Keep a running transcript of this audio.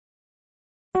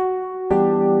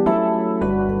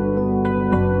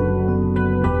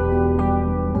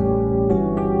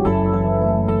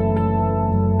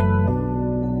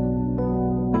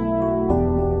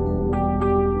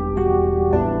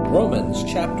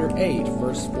chapter 8,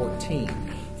 verse 14.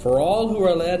 For all who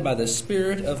are led by the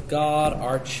Spirit of God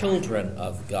are children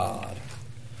of God.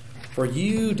 For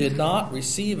you did not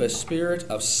receive a spirit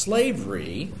of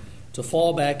slavery to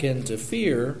fall back into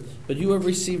fear, but you have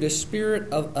received a spirit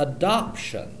of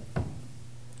adoption.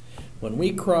 When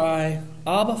we cry,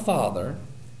 Abba, Father,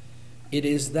 it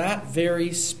is that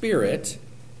very Spirit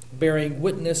bearing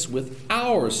witness with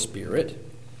our spirit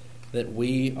that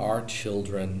we are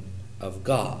children of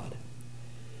God.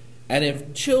 And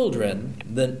if children,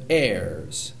 then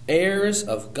heirs, heirs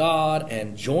of God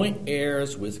and joint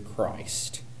heirs with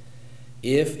Christ,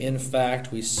 if in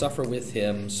fact we suffer with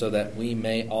him, so that we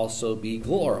may also be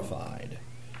glorified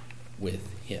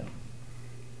with him.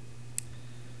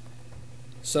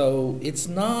 So it's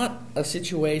not a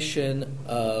situation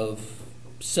of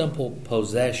simple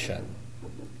possession.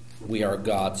 We are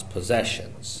God's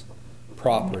possessions,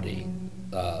 property,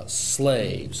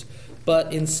 slaves.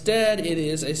 But instead it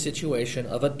is a situation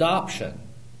of adoption,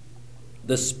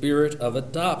 the spirit of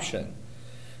adoption,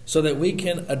 so that we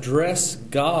can address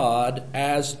God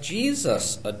as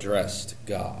Jesus addressed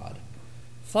God,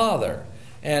 Father.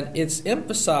 And it's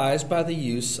emphasized by the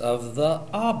use of the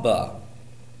Abba.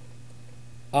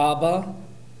 Abba,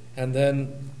 and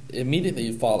then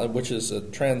immediately follow, which is a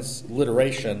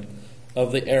transliteration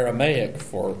of the Aramaic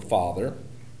for father,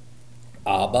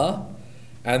 Abba,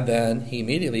 and then he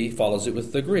immediately follows it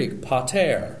with the Greek,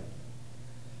 pater,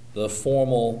 the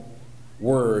formal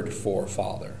word for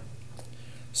father.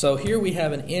 So here we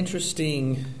have an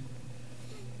interesting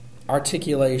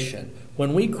articulation.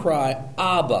 When we cry,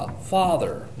 Abba,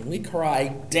 Father, when we cry,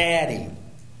 Daddy,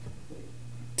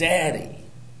 Daddy,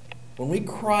 when we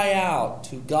cry out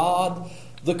to God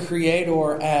the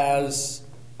Creator as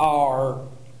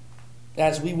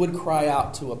we would cry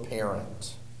out to a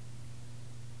parent,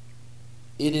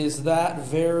 it is that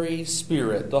very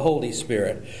Spirit, the Holy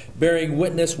Spirit, bearing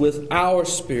witness with our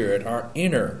spirit, our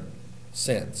inner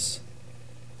sense,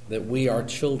 that we are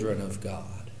children of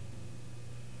God.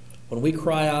 When we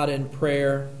cry out in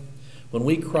prayer, when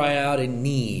we cry out in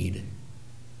need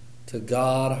to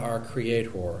God, our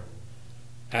Creator,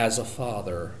 as a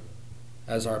father,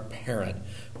 as our parent,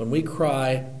 when we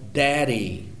cry,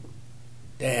 Daddy,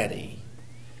 Daddy,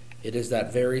 it is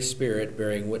that very Spirit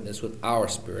bearing witness with our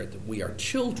spirit that we are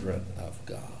children of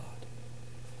God.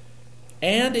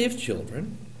 And if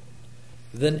children,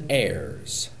 then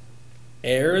heirs,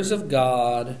 heirs of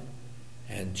God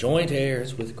and joint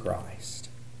heirs with Christ.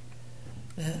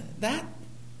 That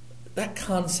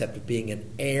concept of being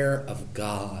an heir of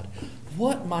God,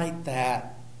 what might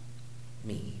that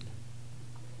mean?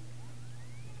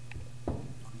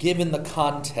 Given the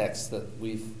context that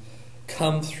we've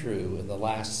come through in the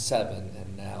last 7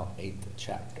 and now 8th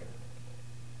chapter,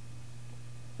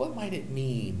 what might it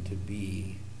mean to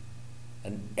be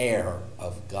an heir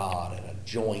of God and a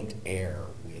joint heir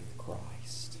with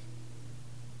Christ?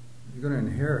 You're going to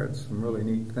inherit some really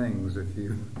neat things if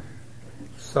you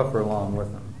suffer along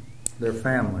with them. They're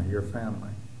family, your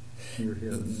family. You're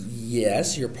his.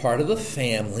 Yes, you're part of the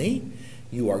family.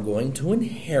 You are going to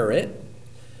inherit.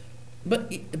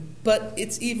 But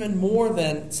it's even more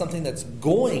than something that's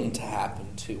going to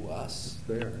happen to us. It's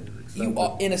there. You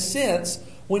are, in a sense,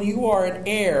 when you are an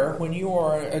heir, when you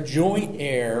are a joint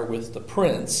heir with the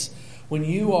prince, when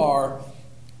you are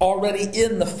already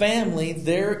in the family,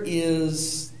 there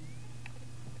is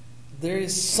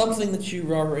something that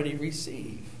you already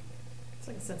receive. It's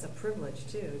like a sense of privilege,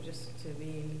 too, just to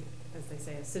be, as they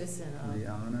say, a citizen of... The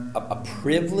honor. A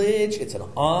privilege, it's an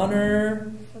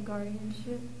honor. A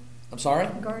guardianship. I'm sorry?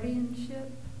 Guardianship.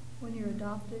 When you're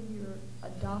adopted, your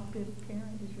adoptive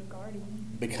parent is your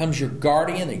guardian. Becomes your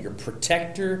guardian or your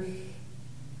protector.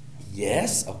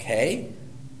 Yes, okay.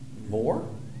 More?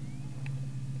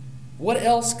 What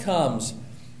else comes?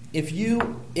 If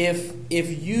you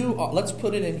let's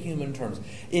put it in human terms.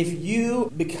 If you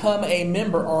become a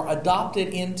member or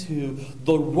adopted into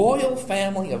the royal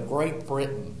family of Great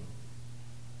Britain,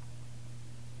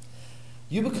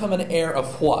 you become an heir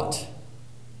of what?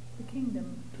 The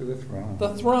kingdom. To the throne.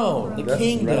 The throne, the That's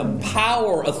kingdom, right.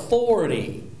 power,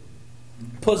 authority,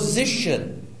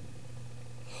 position,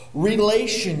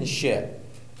 relationship.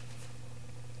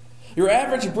 Your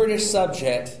average British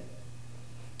subject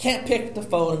can't pick the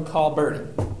phone and call Bertie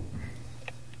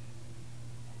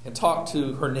and talk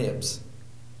to her nibs.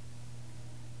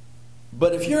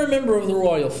 But if you're a member of the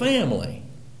royal family,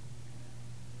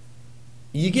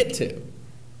 you get to.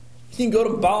 You can go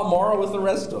to Balmoral with the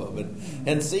rest of them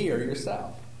and see her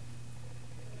yourself.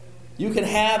 You can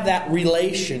have that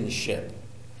relationship.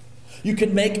 You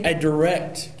can make a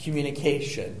direct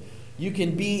communication. You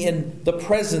can be in the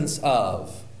presence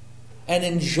of and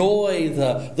enjoy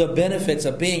the benefits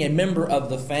of being a member of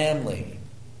the family,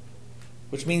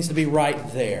 which means to be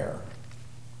right there.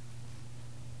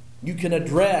 You can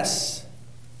address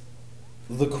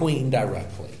the queen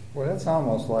directly. Well, that's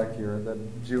almost like that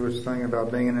Jewish thing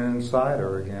about being an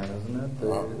insider again, isn't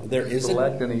it? There is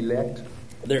select and elect.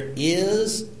 There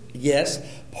is, yes,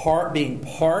 being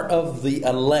part of the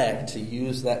elect, to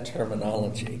use that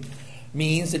terminology,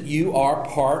 means that you are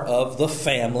part of the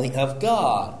family of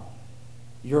God.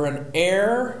 You're an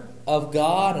heir of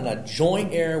God and a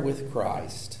joint heir with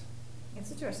Christ. It's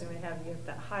interesting when you have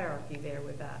that hierarchy there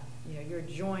with that. You're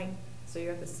joint, so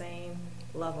you're at the same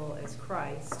level as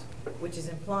Christ, which is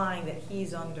implying that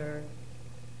he's under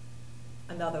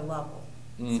another level.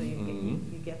 Mm-hmm. So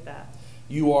you get that.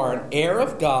 You are an heir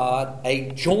of God,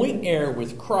 a joint heir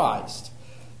with Christ.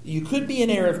 You could be an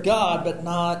heir of God, but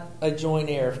not a joint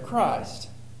heir of Christ.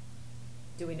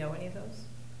 Do we know any of those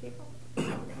people?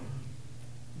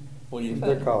 What do you think?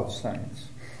 They're called saints.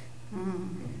 Well,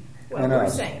 And we're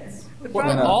us. saints. But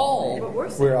And us. all. But we're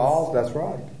saints. We're all, that's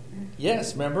right.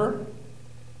 Yes, remember?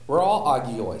 We're all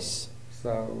agios.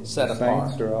 So Set the apart.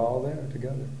 saints are all there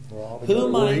together. We're all together.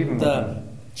 Who We're even might with the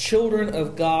them. children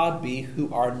of God be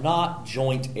who are not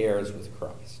joint heirs with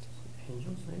Christ?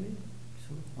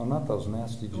 Oh, not those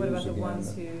nasty Jews What about the again.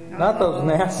 ones who... Not those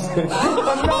nasty.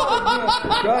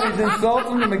 God, he's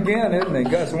insulting them again, isn't he?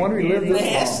 God, so when we live this long.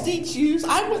 Nasty Jews?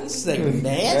 I wouldn't say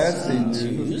nasty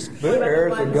Jews. They're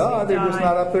heirs of God. They're just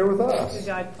not up there with who us.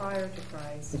 died prior to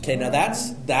Christ? Okay, now that's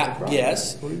that. right.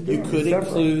 Yes, What are you you doing? could Separate.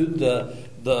 include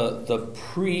the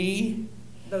pre-Christian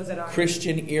Those that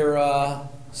aren't era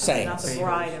not saints, the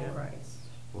bride of Christ.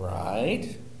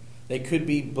 right? They could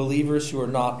be believers who are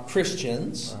not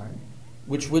Christians. Right.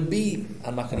 Which would be,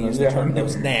 I'm not going to use the term,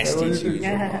 those nasty Jews,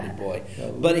 oh boy.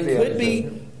 But it could be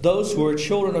those who are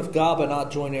children of God but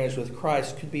not joint heirs with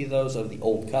Christ, could be those of the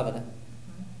Old Covenant.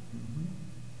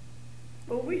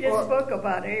 Well, we just spoke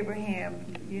about Abraham,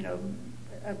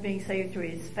 of being saved through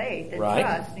his faith and Right.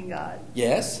 trust in God.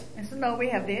 Yes? And so now we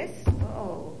have this.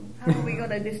 Oh, how are we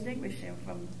going to distinguish him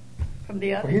from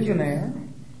the other Well, he's an Jews? heir.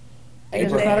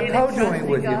 Because Abraham's not a they didn't co-joint trust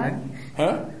with in you, God. man.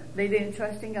 Huh? They didn't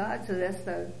trust in God, so that's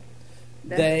the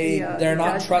They're not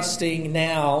judgment. trusting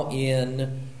now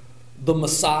in the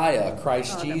Messiah,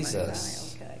 Christ Oh, the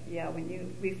Jesus. Messiah, okay. Yeah,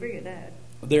 we figured that.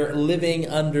 They're living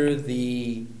under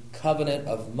the covenant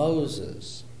of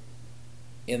Moses,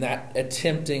 in that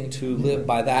attempting to live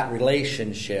by that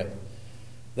relationship.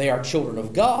 They are children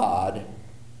of God,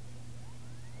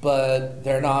 but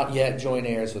they're not yet joint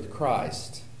heirs with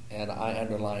Christ. And I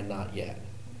underline not yet.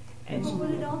 And Well,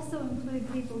 would it also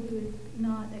include people who had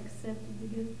not accepted the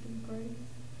gift of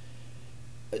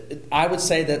grace? I would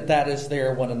say that is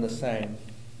there one and the same.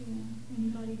 Yeah,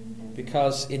 anybody who has.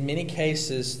 Because in many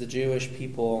cases, the Jewish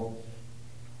people,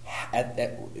 in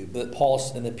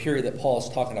the period that Paul is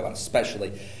talking about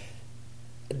especially,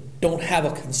 don't have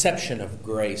a conception of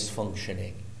grace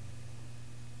functioning.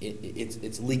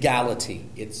 It's legality.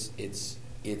 It's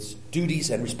duties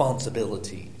and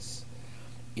responsibilities.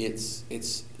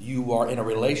 It's you are in a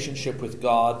relationship with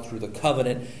God through the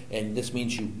covenant, and this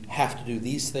means you have to do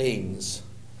these things,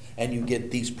 and you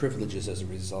get these privileges as a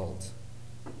result.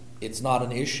 It's not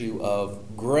an issue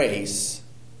of grace,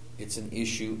 it's an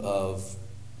issue of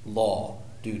law,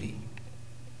 duty.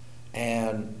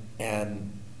 And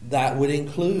that would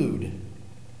include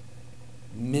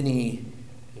many,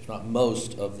 if not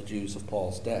most, of the Jews of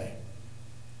Paul's day.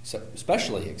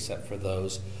 Except for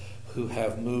those who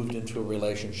have moved into a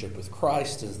relationship with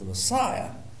Christ as the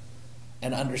Messiah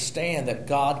and understand that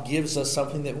God gives us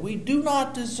something that we do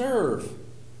not deserve,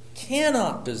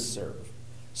 cannot deserve,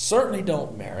 certainly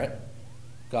don't merit: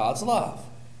 God's love.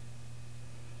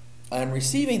 And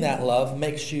receiving that love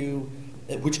makes you,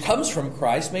 which comes from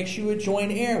Christ, makes you a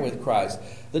joint heir with Christ.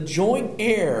 The joint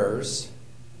heirs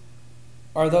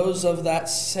are those of that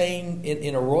same,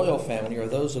 in a royal family, are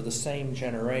those of the same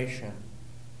generation.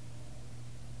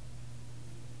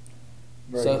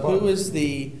 Very So close.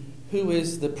 who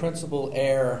is the principal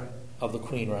heir of the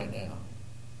Queen right now?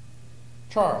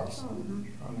 Charles.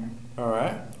 All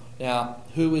right. Now,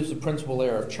 who is the principal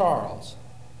heir of Charles?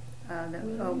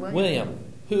 William.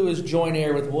 Who is joint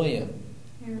heir with William?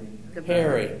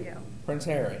 Harry. Yeah. Prince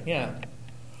Harry. Yeah.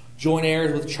 Joint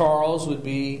heirs with Charles would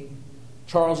be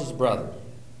Charles's brother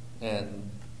and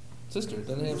sister.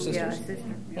 Doesn't he have sisters? Yeah,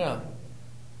 sister. Yeah.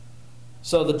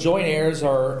 So the joint heirs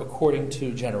are according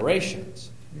to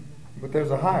generations. But there's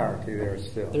a hierarchy there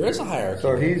still. There is a hierarchy.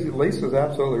 So Lisa's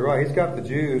absolutely right. He's got the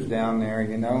Jews down there,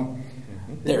 and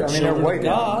They're I mean, children they're way of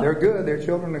down. God. They're good. They're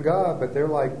children of God, but they're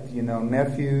like,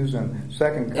 nephews and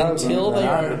second cousins. Until they and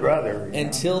are I'm the brother.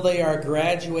 until they are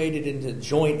graduated into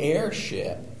joint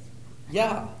heirship.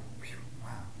 Yeah.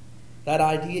 That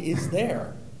idea is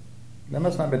there. That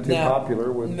must not have been too Now,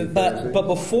 popular with the but Pharisees.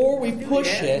 before we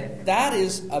push it, that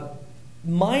is a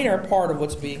minor part of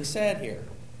what's being said here.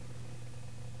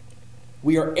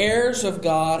 We are heirs of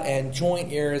God and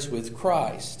joint heirs with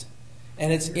Christ.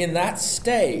 And it's in that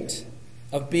state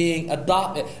of being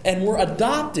adopted. And we're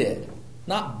adopted,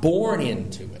 not born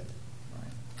into it.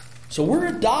 So we're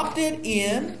adopted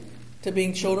in to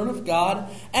being children of God,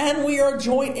 and we are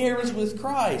joint heirs with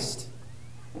Christ.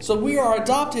 So we are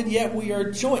adopted, yet we are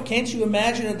joint. Can't you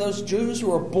imagine that those Jews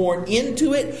who are born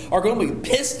into it are going to be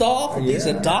pissed off that these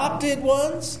adopted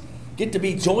ones get to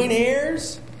be joint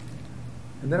heirs?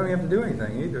 And they don't have to do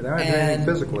anything either. They don't have to do anything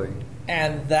physically.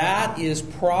 And that is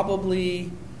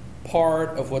probably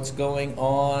part of what's going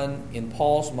on in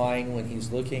Paul's mind when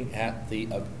he's looking at the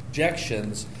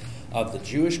objections of the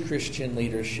Jewish Christian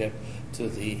leadership to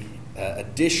the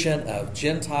addition of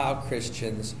Gentile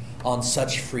Christians on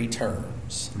such free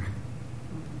terms.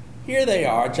 Here they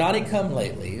are,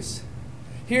 Johnny-come-latelys.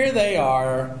 Here they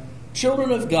are,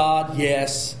 children of God,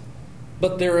 yes,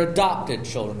 but they're adopted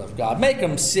children of God. Make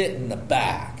them sit in the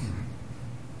back.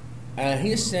 And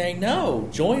he's saying, no,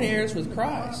 joint heirs with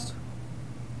Christ.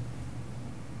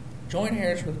 Joint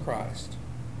heirs with Christ.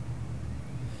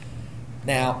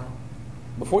 Now,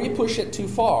 before you push it too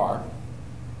far,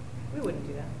 We wouldn't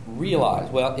do that. realize,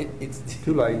 well, it's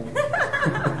Too late.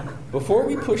 before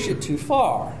we push it too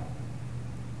far,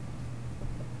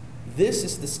 this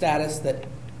is the status that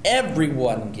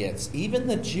everyone gets, even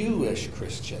the Jewish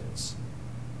Christians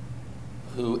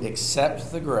who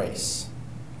accept the grace,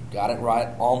 got it right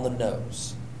on the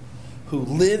nose, who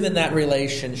live in that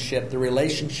relationship, the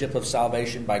relationship of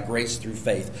salvation by grace through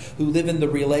faith, who live in the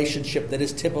relationship that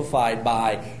is typified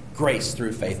by grace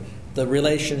through faith, the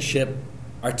relationship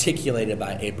articulated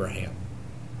by Abraham.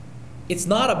 It's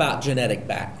not about genetic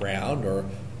background or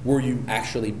were you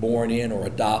actually born in or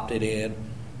adopted in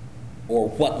or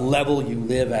what level you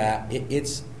live at.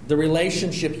 It's the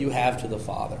relationship you have to the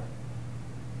Father.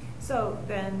 So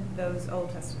then those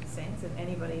Old Testament saints and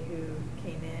anybody who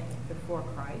came in before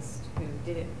Christ, who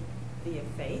did it via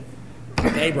faith,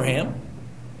 Abraham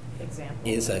example,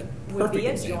 is a would be perfect a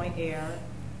example. joint heir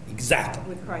Exactly.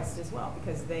 with Christ as well,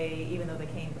 because they, even though they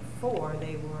came before,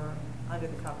 they were under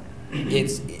the covenant.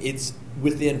 It's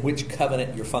within which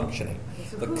covenant you're functioning.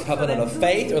 So The who- covenant so of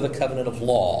then who- faith or the covenant of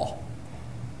law.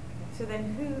 So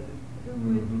then who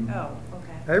would? Mhm. Oh,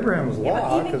 okay. Abraham was Yeah, law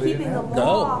but even because he keeping didn't the have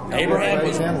law. No, Abraham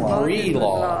was Abraham was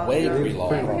pre-law, way Yeah, he was pre-law.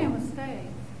 pre-law. Abraham was faith.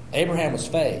 Abraham was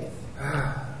faith.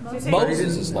 So you're saying,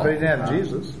 Moses is law. But he didn't have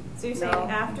Jesus. so you're saying No.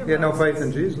 after He had no Moses, faith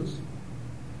in Jesus.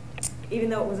 even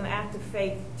though it was an act of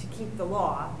faith to keep the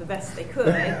law the best they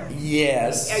could.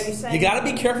 Yes. Are you saying- You got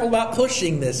to be careful about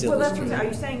pushing this Well, that's what I'm saying. Are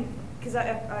illustration. you saying, because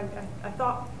I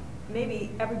thought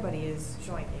maybe everybody is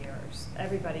joint heirs,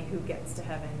 everybody who gets to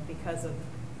heaven because of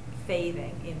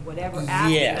faithing in whatever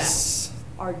aspect Yes.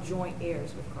 are joint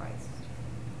heirs with Christ.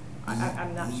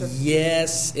 I'm not sure.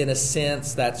 Yes, in a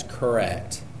sense, that's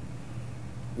correct.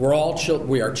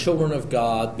 We are children of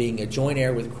God. Being a joint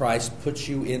heir with Christ puts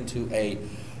you into a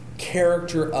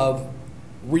character of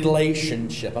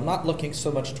relationship. I'm not looking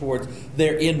so much towards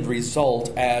their end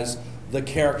result as the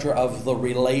character of the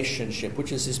relationship,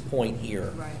 which is his point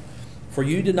here. Right. For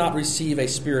you did not receive a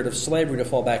spirit of slavery to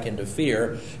fall back into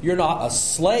fear. You're not a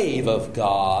slave of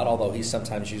God, although he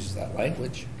sometimes uses that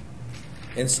language.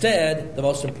 Instead, the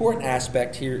most important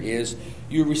aspect here is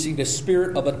you received a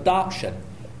spirit of adoption.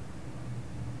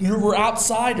 You were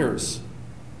outsiders.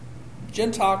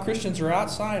 Gentile Christians are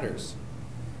outsiders.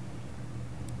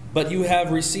 But you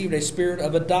have received a spirit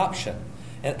of adoption.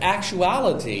 In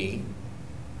actuality,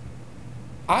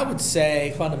 I would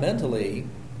say fundamentally,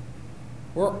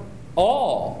 we're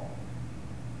all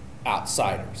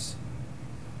outsiders.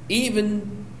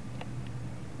 Even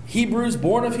Hebrews,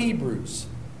 born of Hebrews.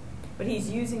 But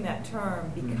he's using that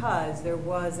term because there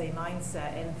was a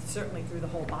mindset, and certainly through the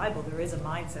whole Bible, there is a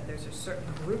mindset. There's a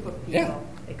certain group of people Yeah.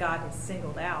 that God has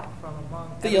singled out from among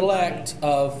The everybody. elect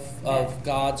of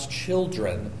God's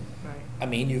children. Right. I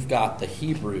mean, you've got the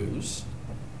Hebrews,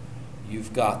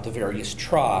 you've got the various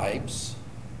tribes,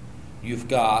 you've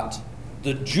got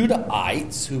the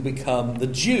Judahites who become the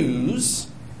Jews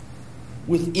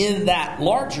within that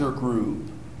larger group.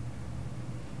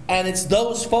 And it's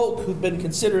those folk who've been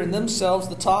considering themselves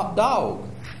the top dog.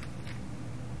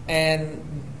 And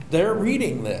they're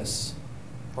reading this,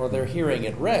 or they're hearing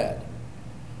it read.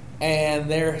 And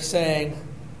they're saying,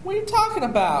 What are you talking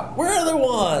about? We're the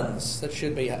ones that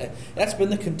should be. That's been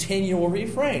the continual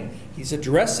refrain. He's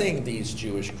addressing these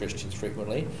Jewish Christians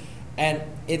frequently. And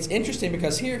it's interesting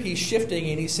because here he's shifting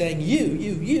and he's saying,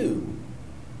 you.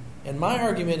 And my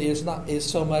argument is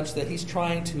so much that he's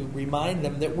trying to remind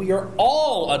them that we are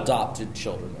all adopted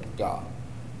children of God.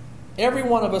 Every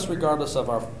one of us, regardless of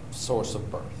our source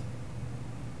of birth.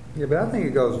 Yeah, but I think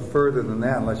it goes further than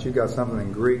that, unless you've got something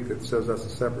in Greek that says that's a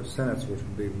separate sentence, which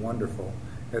would be wonderful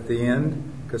at the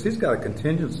end, because he's got a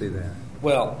contingency then.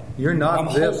 Well, you're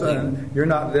not this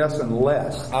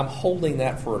unless. I'm holding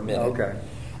that for a minute. Okay.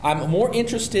 I'm more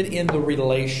interested in the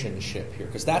relationship here,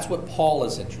 because that's what Paul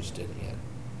is interested in.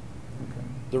 Okay.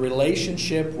 The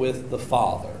relationship with the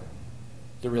Father.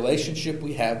 The relationship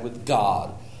we have with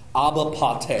God. Abba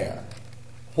Pater.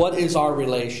 What is our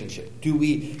relationship? Do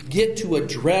we get to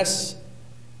address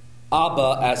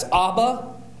Abba as Abba?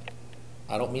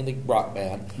 I don't mean the rock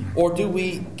band. Or do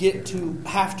we get to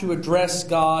have to address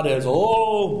God as,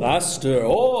 oh, Master,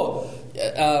 oh.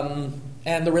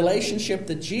 And the relationship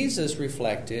that Jesus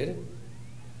reflected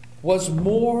was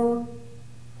more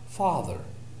Father,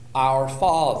 our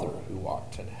Father who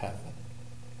art in heaven.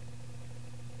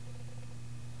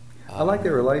 I like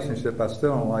the relationship. I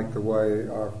still don't like the way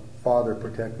our Father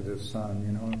protected his Son.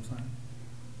 You know what I'm saying?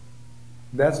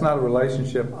 That's not a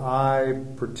relationship I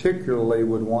particularly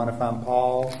would want, if I'm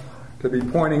Paul, to be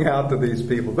pointing out to these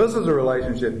people. This is a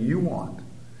relationship you want.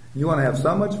 You want to have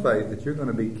so much faith that you're going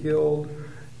to be killed,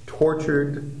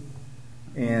 tortured,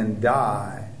 and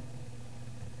die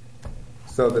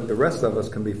so that the rest of us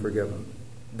can be forgiven.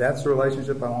 That's the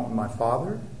relationship I want with my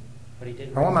Father. But he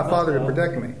did. I want my Father to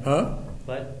protect me. Huh?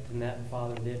 But then that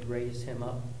Father did raise him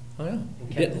up. Oh, yeah. And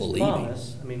He kept didn't his believe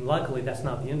promise. I mean, luckily that's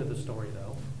not the end of the story,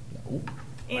 though. No.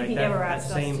 And Right? he never asked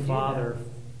that us same to do Father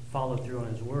followed through on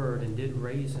his word and did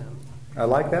raise him. I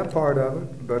like that part of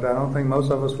it, but I don't think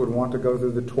most of us would want to go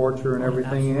through the torture and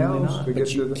everything Absolutely else not. to get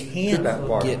But you to can't that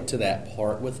part. get to that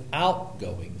part without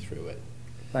going through it.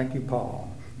 Thank you,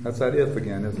 Paul. That's that if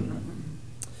again, isn't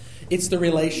it? It's the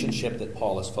relationship that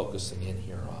Paul is focusing in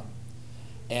here on.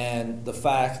 And the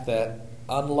fact that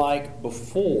unlike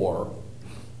before,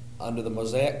 under the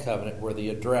Mosaic covenant, where the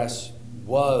address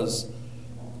was,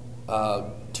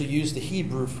 to use the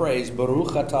Hebrew phrase, Baruch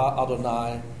atah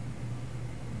Adonai,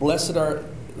 blessed art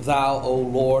thou, O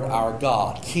Lord our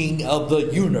God, King of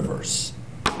the universe.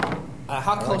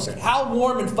 How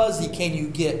warm and fuzzy can you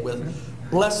get with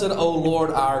blessed, O Lord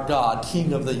our God,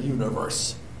 King of the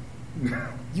universe?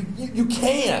 You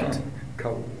can't.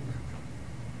 Cold.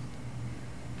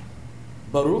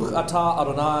 Baruch atah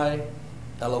Adonai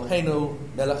Eloheinu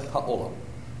melech haolam.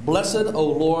 Blessed, O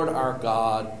Lord our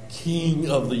God, King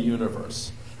of the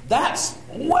universe. That's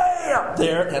way up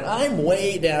there, and I'm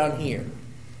way down here.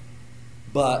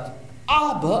 But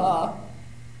Abba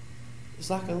is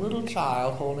like a little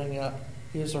child holding up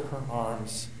his or her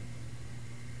arms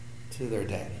to their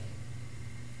daddy.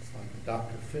 It's like the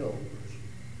Dr. Phil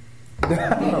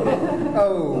version.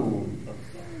 Oh,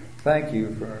 thank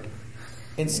you for.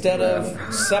 Instead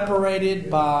of separated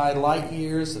by light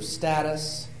years of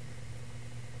status,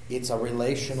 it's a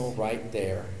relational right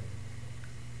there.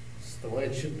 It's the way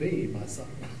it should be, my son.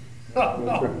 That's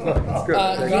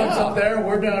good. God's up there,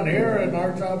 we're down here, and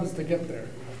our job is to get there.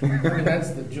 I mean,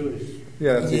 that's the Jewish.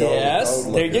 Yeah, that's the Yes,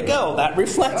 old there you look at go. That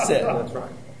reflects it. That's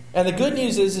right. And the good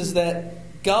news is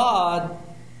that God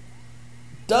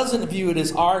doesn't view it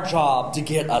as our job to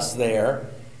get us there.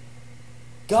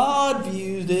 God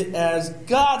viewed it as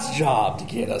God's job to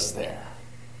get us there.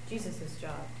 Jesus'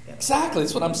 job. Yep. Exactly,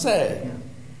 that's what I'm saying.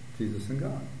 Jesus and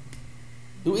God.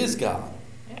 Who is God?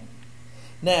 Yeah.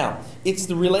 Now, it's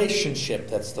the relationship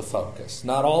that's the focus,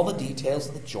 not all the details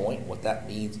of the joint, what that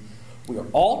means. We are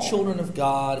all children of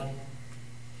God.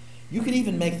 You could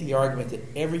even make the argument that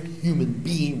every human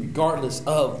being, regardless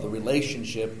of the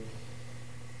relationship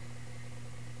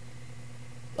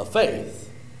of faith,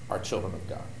 are children of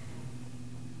God.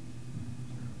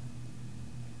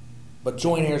 But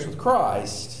joint heirs with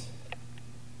Christ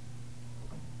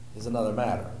is another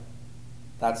matter.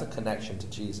 That's a connection to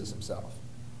Jesus himself.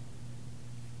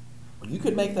 You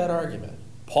could make that argument.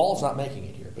 Paul's not making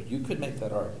it here, but you could make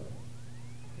that argument.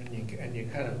 And you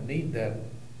kind of need that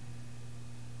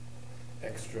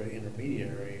extra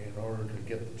intermediary in order to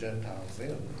get the Gentiles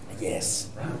in. Yes.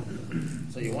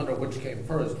 So you wonder which came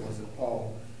first. Was it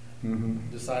Paul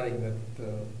deciding that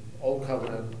the Old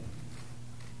Covenant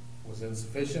was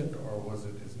insufficient, or was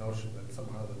it his notion that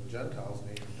somehow the Gentiles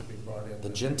needed to be brought in? The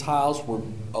Gentiles were,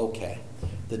 okay.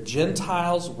 The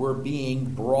Gentiles were being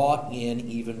brought in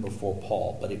even before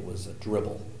Paul, but it was a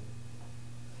dribble.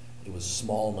 It was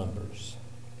small numbers.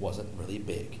 wasn't really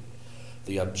big.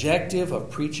 The objective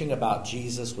of preaching about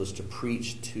Jesus was to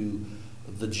preach to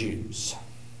the Jews.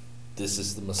 This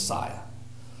is the Messiah.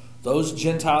 Those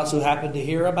Gentiles who happen to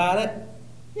hear about it,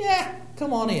 yeah,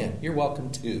 come on in. You're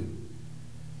welcome too.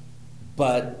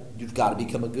 But you've got to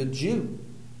become a good Jew.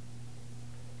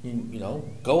 You know,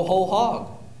 go whole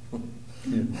hog.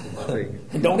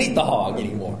 Don't eat the hog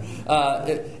anymore.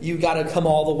 You've got to come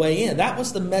all the way in. That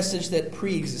was the message that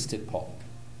pre-existed Paul.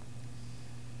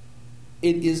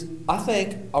 It is, I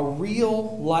think, a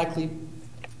real likely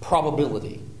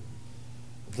probability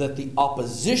that the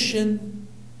opposition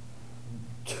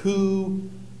to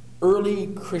early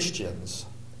Christians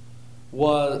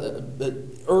was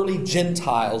early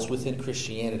Gentiles within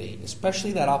Christianity,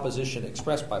 especially that opposition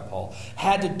expressed by Paul,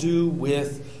 had to do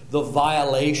with the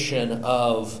violation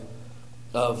of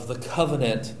the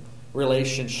covenant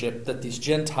relationship that these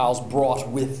Gentiles brought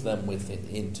with them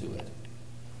into it.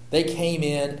 They came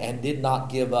in and did not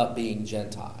give up being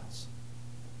Gentiles.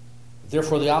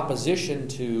 Therefore, the opposition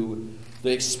to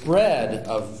the spread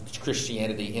of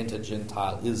Christianity into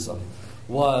Gentilism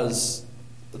was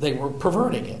they were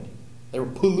perverting it. They were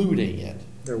polluting it.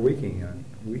 They're weakening it.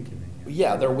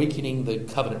 Yeah, they're weakening the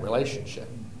covenant relationship.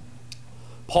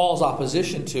 Paul's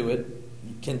opposition to it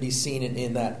can be seen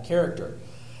in that character.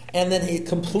 And then he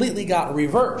completely got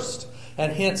reversed.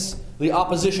 And hence, the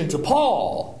opposition to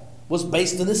Paul was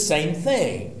based on the same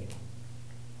thing.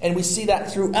 And we see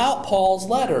that throughout Paul's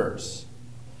letters.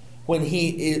 When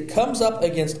it comes up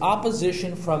against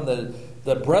opposition from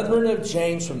the brethren of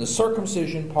James, from the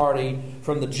circumcision party,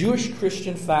 from the Jewish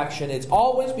Christian faction, it's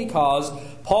always because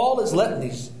Paul is letting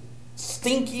these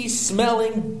stinky,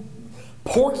 smelling,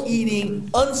 pork-eating,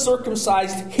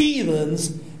 uncircumcised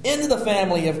heathens into the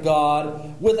family of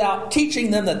God without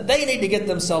teaching them that they need to get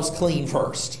themselves clean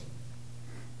first.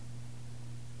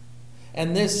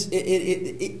 And this,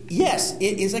 yes,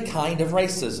 it is a kind of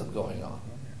racism going on.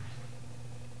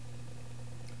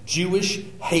 Jewish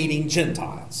hating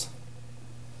Gentiles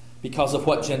because of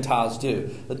what Gentiles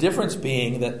do. The difference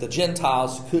being that the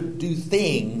Gentiles could do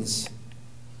things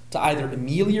to either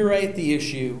ameliorate the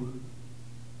issue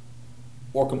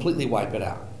or completely wipe it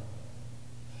out.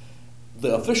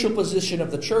 The official position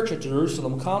of the church at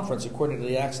Jerusalem Conference, according to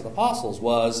the Acts of the Apostles,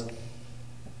 was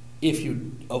if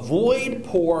you avoid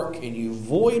pork and you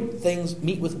avoid things,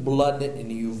 meat with blood in it,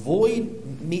 and you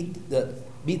avoid meat that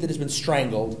has been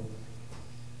strangled,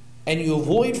 and you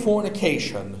avoid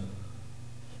fornication,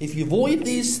 if you avoid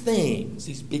these things,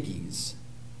 these biggies,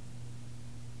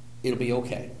 it'll be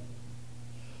okay.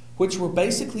 Which were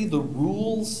basically the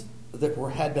rules that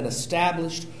had been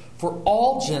established for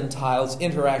all Gentiles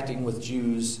interacting with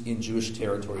Jews in Jewish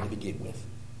territory to begin with.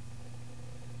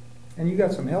 And you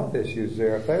got some health issues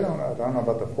there. If they don't, I don't know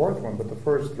about the fourth one, but the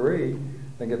first three,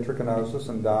 they get trichinosis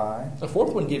and die. The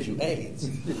fourth one gives you AIDS.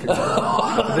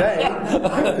 Today.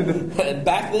 And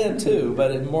back then too,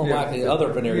 but more likely other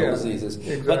venereal diseases.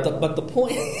 Exactly. But the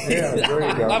point there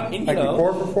you go. I mean, you know,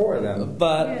 4 for 4 then.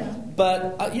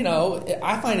 But you know,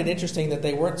 I find it interesting that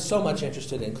they weren't so much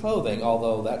interested in clothing,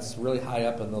 although that's really high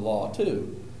up in the law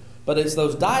too. But it's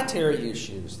those dietary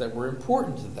issues that were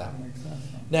important to them. That makes sense.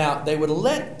 Now, they would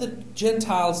let the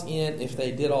Gentiles in if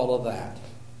they did all of that.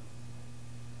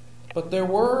 But there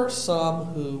were some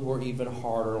who were even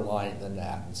harder line than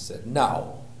that and said,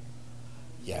 no,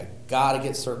 you got to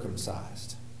get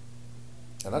circumcised.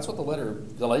 And that's what the letter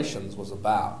of Galatians was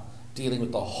about, dealing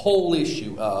with the whole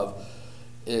issue of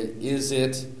is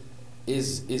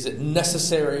it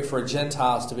necessary for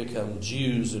Gentiles to become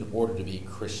Jews in order to be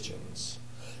Christians?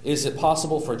 Is it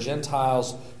possible for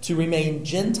Gentiles to remain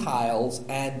Gentiles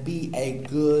and be a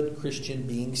good Christian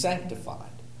being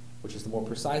sanctified? Which is the more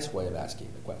precise way of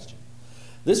asking the question.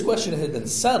 This question had been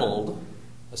settled,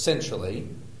 essentially,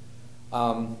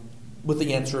 with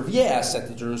the answer of yes at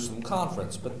the Jerusalem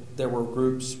Conference, but there were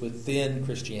groups within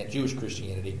Jewish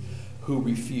Christianity who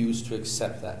refused to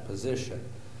accept that position.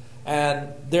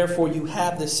 And therefore you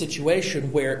have this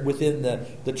situation where within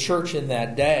the church in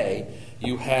that day,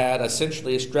 you had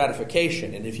essentially a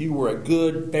stratification. And if you were a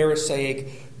good Pharisaic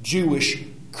Jewish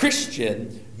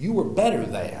Christian, you were better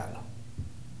than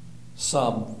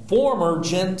some former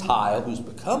Gentile who's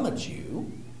become a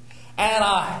Jew, and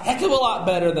a heck of a lot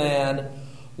better than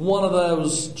one of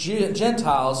those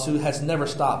Gentiles who has never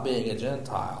stopped being a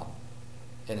Gentile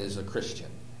and is a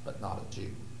Christian, but not a Jew.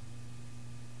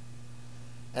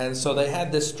 And so they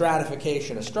had this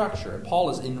stratification of structure, and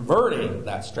Paul is inverting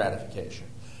that stratification,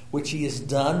 which he has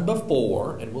done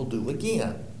before and will do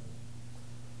again.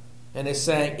 And it's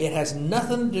saying it has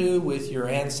nothing to do with your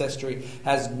ancestry,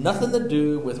 has nothing to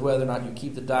do with whether or not you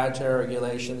keep the dietary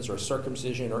regulations or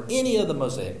circumcision or any of the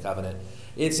Mosaic covenant.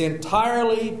 It's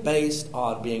entirely based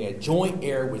on being a joint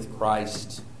heir with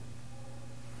Christ.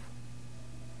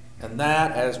 And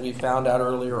that, as we found out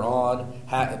earlier on,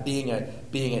 being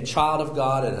a child of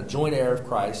God and a joint heir of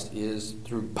Christ is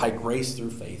by grace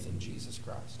through faith in Jesus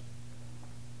Christ.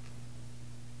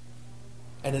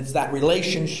 And it's that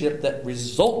relationship that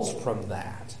results from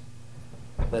that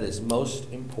is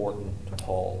most important to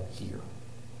Paul here.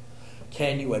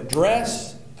 Can you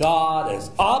address God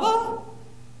as Abba?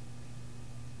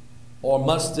 Or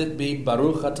must it be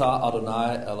Baruch atah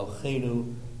Adonai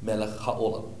Eloheinu melech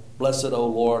haolam? Blessed, O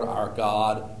Lord, our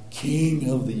God, King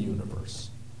of the universe.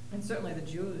 And certainly the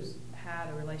Jews had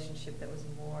a relationship that was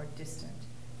more distant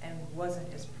and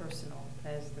wasn't as personal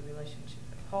as the relationship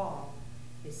that Paul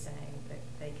is saying that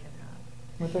they can have.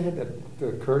 But they had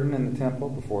the curtain in the temple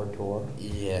before it tore.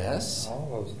 Yes.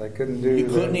 All those, they couldn't do. You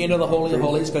couldn't enter the Holy of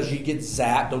Holies because you get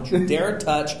zapped. Don't you dare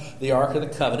touch the Ark of the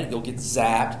Covenant. You'll get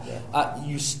zapped.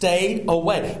 You stayed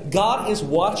away. God is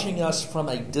watching us from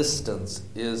a distance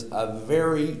is a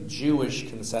very Jewish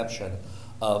conception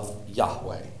of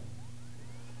Yahweh.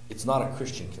 It's not a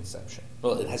Christian conception.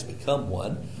 Well, it has become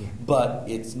one, but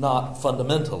it's not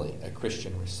fundamentally a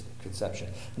Christian conception.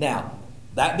 Now,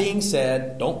 that being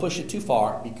said, don't push it too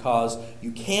far, because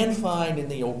you can find in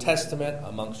the Old Testament,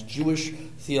 amongst Jewish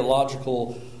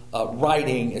theological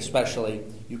writing especially,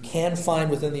 you can find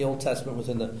within the Old Testament,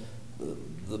 within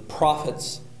the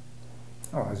prophets,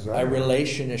 a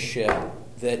relationship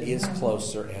that is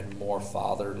closer and more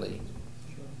fatherly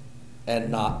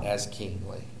and not as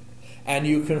kingly. And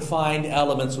you can find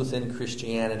elements within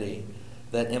Christianity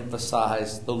that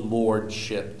emphasize the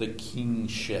lordship, the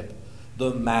kingship,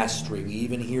 the mastery. We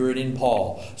even hear it in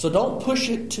Paul. So don't push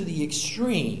it to the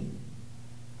extreme.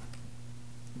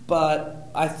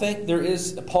 But I think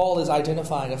Paul is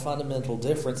identifying a fundamental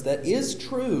difference that is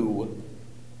true,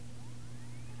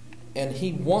 and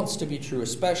he wants to be true,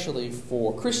 especially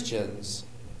for Christians,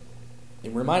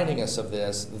 in reminding us of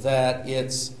this, that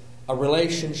it's a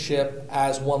relationship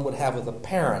as one would have with a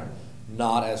parent,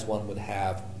 not as one would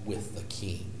have with the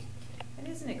king. And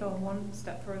isn't it going one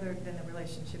step further than the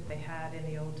relationship they had in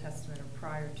the Old Testament or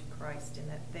prior to Christ, in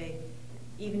that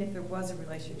even if there was a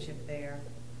relationship there,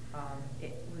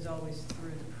 it was always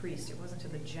through the priest. It wasn't to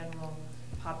the general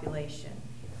population.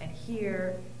 And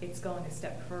here it's going a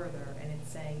step further, and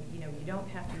it's saying, you don't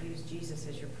have to use Jesus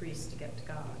as your priest to get to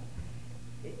God.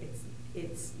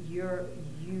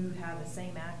 You have the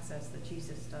same access that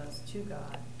Jesus does to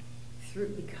God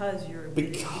because you're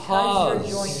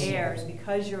joint heirs,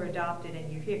 because you're adopted,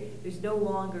 and you're here. There's no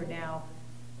longer now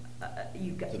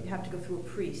you have to go through a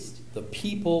priest. The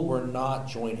people were not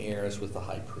joint heirs with the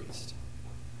high priest.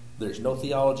 There's no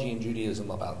theology in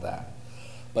Judaism about that.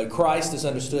 But Christ is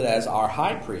understood as our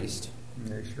high priest. He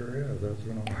sure is. That's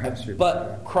what I'll ask you.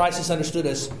 But Christ is understood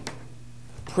as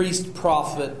priest,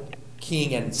 prophet,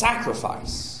 king, and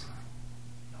sacrifice.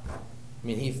 I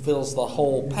mean, he fills the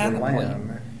whole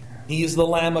panoply. He is the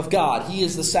Lamb of God. He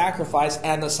is the sacrifice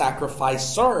and the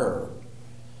sacrificer.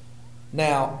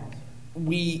 Now,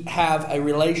 we have a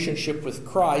relationship with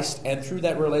Christ, and through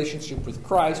that relationship with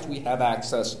Christ, we have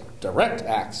direct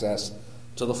access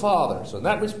to the Father. So in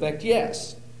that respect,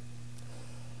 yes.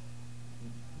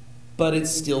 But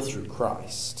it's still through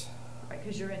Christ. Right,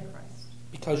 because you're in Christ.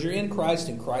 Because you're in Christ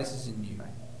and Christ is in you. Right.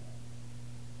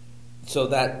 So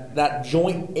that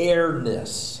joint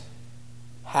heirness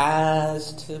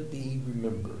has to be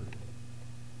remembered,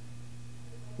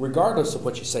 regardless of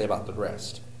what you say about the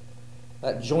rest.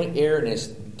 That joint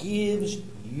heirness gives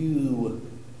you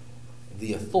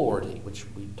the authority, which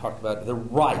we talked about, the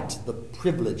right, the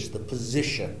privilege, the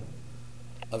position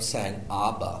of saying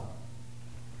Abba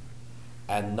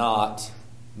and not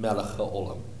Melech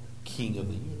HaOlam, King of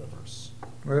the universe.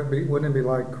 Wouldn't it be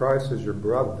like Christ is your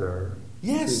brother?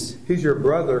 Yes. He's your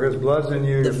brother. His blood's in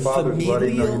you. Your father's blood,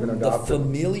 even though you've been adopted. The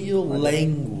familial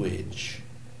language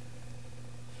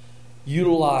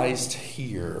utilized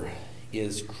here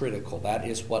is critical. That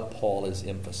is what Paul is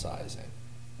emphasizing,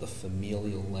 the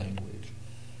familial language.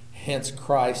 Hence,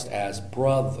 Christ as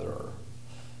brother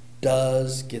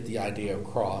does get the idea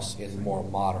across in more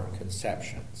modern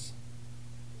conceptions.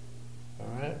 All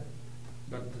right?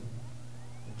 But the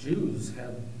Jews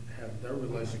had their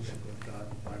relationship with God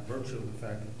by virtue of the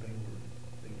fact that they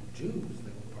were Jews.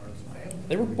 They were part of the family.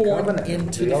 They were born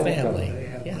into the family. They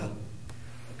had a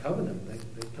covenant. They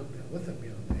took that with them.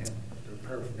 They had their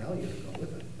paraphernalia to go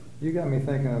with it. You got me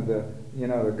thinking of the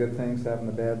good things happen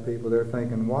to bad people. They're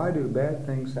thinking, why do bad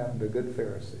things happen to good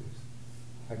Pharisees?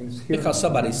 I can just hear Because them.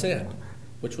 somebody sinned,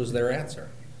 which was their answer.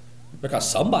 Because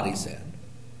somebody sinned.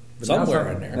 But now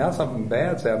Somewhere in there. Now something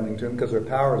bad's happening to them because their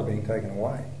power is being taken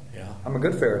away. Yeah. I'm a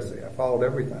good Pharisee. I followed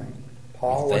everything.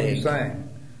 Paul, what are you think. saying?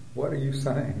 What are you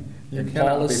saying? You And cannot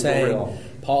Paul be is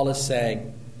for saying,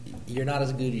 real. you're not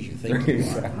as good as you think you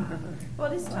are.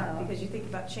 Well, it is tough because you think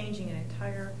about changing an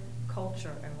entire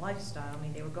culture and lifestyle. I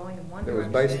mean, they were going in one It was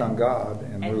direction. based on God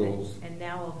and rules. And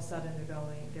now all of a sudden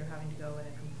they're having to go in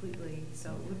a completely, so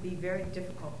it would be very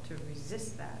difficult to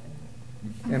resist that.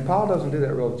 And Paul doesn't do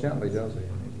that real gently, does he?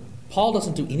 Paul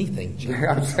doesn't do anything. Jim.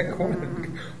 I'm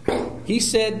saying, He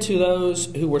said to those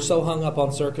who were so hung up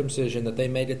on circumcision that they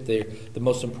made it the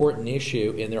most important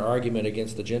issue in their argument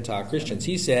against the Gentile Christians.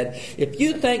 He said, if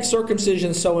you think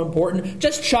circumcision is so important,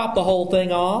 just chop the whole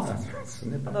thing off.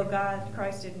 Although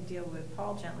Christ didn't deal with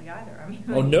Paul gently either. I mean,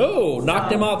 Oh no,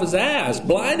 knocked him off his ass,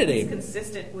 blinded He's him.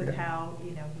 consistent with how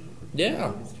he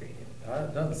Yeah. was treated.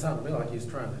 It doesn't sound to me like he's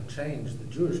trying to change the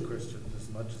Jewish Christians as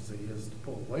much as he is to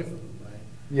pull away from them, right?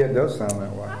 yeah, it does sound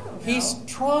that way. I don't know. He's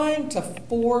trying to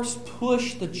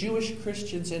push the Jewish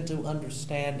Christians into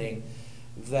understanding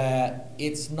that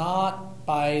it's not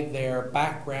by their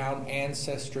background,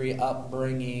 ancestry,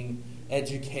 upbringing,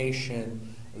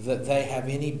 education that they have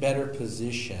any better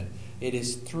position. It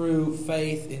is through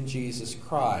faith in Jesus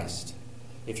Christ.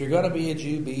 If you're going to be a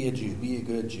Jew, be a Jew. Be a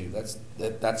good Jew.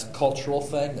 That's a cultural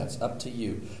thing. That's up to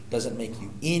you. Doesn't make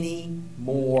you any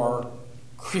more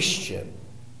Christian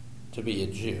to be a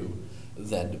Jew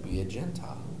than to be a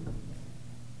Gentile.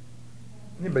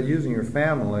 Yeah, but using your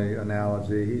family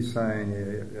analogy, he's saying,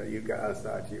 you guys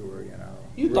thought you were,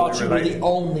 You really thought you were the related.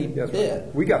 only Yes,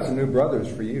 bit. we got some new brothers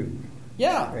for you.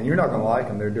 Yeah. And you're not going to like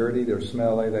them. They're dirty. They're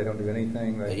smelly. They don't do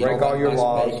anything. They They break don't all like your nice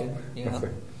laws. bacon, yeah.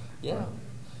 Yeah.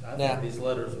 I Now- think these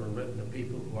letters were written to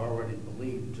people who already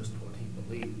believed just what he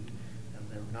believed, and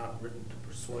they're not written to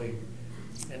persuade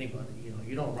anybody.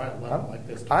 You don't write a letter like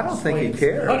this to I don't think he persuade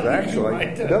cares, somebody. actually. Right?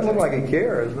 It doesn't look like he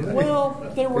cares. Doesn't it?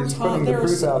 Well, there were He's times. putting the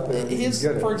truth out there. His,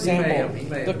 Get it. for He may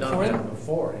example, have the done that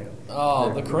beforehand.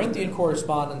 the Corinthian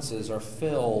correspondences are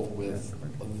filled with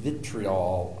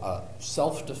vitriol,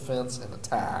 self-defense, and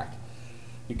attack,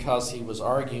 because he was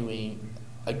arguing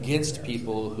against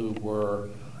people who were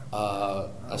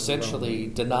essentially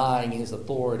denying his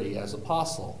authority as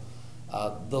apostle.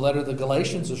 The letter of the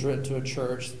Galatians was written to a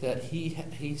church that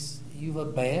you've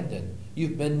abandoned.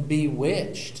 You've been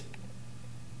bewitched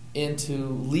into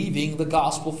leaving the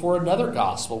gospel for another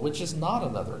gospel, which is not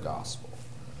another gospel.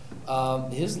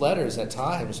 His letters at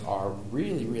times are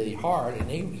really, really hard, and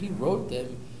he wrote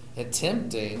them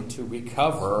attempting to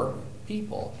recover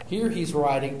people. Here he's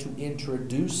writing to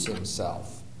introduce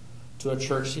himself to a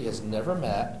church he has never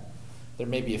met. There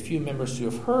may be a few members who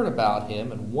have heard about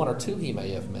him, and one or two he may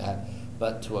have met,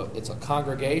 but it's a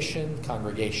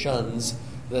congregations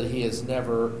that he has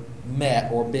never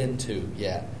met or been to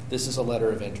yet. This is a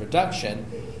letter of introduction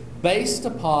based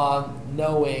upon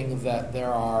knowing that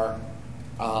there are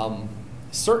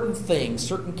certain things,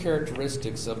 certain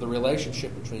characteristics of the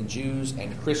relationship between Jews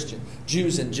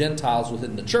and Gentiles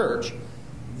within the church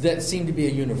that seem to be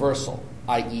a universal,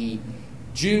 i.e.,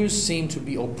 Jews seem to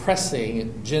be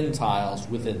oppressing Gentiles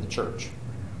within the church.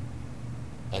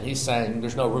 And he's saying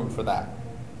there's no room for that.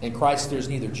 In Christ there's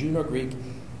neither Jew nor Greek,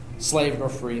 slave nor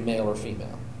free, male or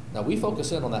female. Now we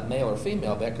focus in on that male or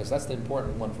female bit because that's the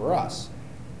important one for us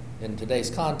in today's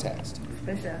context.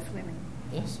 Especially us women.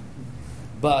 Yes.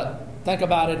 But think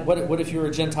about it. What if you're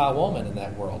a Gentile woman in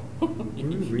that world?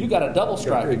 You got a double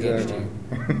strike against you.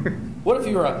 What if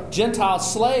you're a Gentile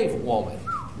slave woman?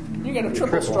 You got a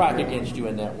triple strike against you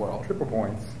in that world. Triple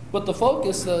points. But the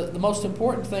focus, the most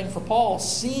important thing for Paul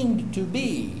seemed to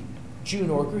be Jew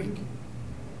nor Greek.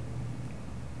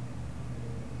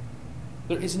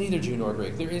 There is neither Jew nor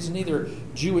Greek. There is neither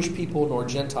Jewish people nor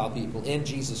Gentile people. In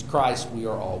Jesus Christ, we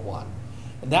are all one.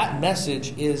 And that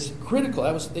message is critical.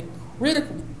 That was the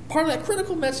critical part of that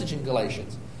critical message in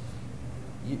Galatians.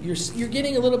 You're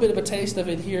getting a little bit of a taste of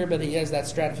it here, but he has that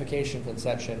stratification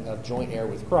conception of joint heir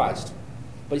with Christ.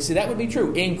 But you see, that would be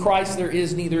true. In Christ there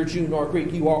is neither Jew nor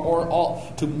Greek. You are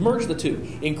all, to merge the two.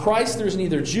 In Christ there is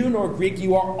neither Jew nor Greek.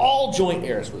 You are all joint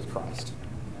heirs with Christ.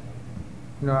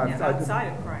 No, Now,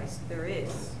 outside of Christ, there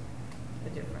is a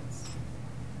difference.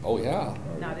 Oh, yeah.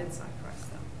 Not inside Christ,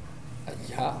 though.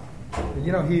 Yeah.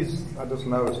 I just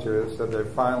noticed here, it said they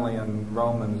finally in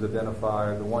Romans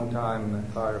identified the one time in the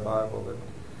entire Bible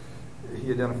that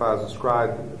he identifies a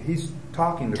scribe. He's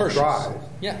talking to Tertius. scribes.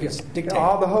 Yeah, he's dictating.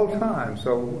 All the whole time.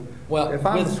 So if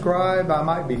I'm a with- scribe, I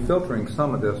might be filtering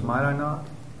some of this, might I not?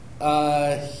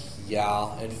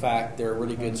 Yeah. In fact, there are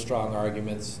really good, strong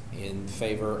arguments in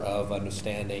favor of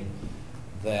understanding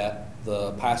that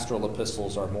the pastoral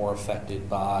epistles are more affected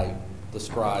by the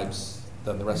scribes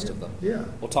than the rest of them. Yeah.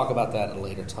 We'll talk about that at a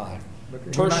later time. But he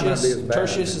might not be as Tertius, bad.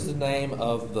 Tertius is the name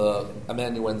of the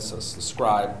amanuensis, the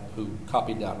scribe who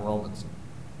copied down Romans.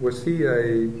 Was he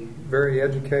a very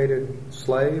educated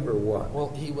slave or what? Well,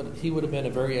 he would have been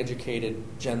a very educated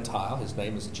Gentile. His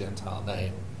name is a Gentile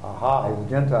name. Aha, he's a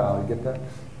Gentile. You get that?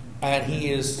 And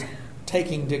he is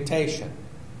taking dictation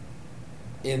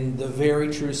in the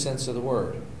very true sense of the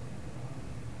word.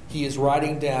 He is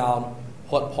writing down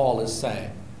what Paul is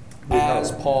saying,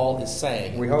 as Paul is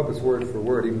saying. We hope it's word for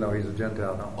word, even though he's a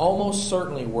Gentile, don't we? Almost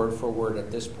certainly word for word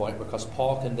at this point, because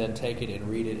Paul can then take it and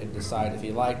read it and decide if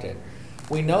he liked it.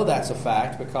 We know that's a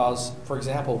fact because, for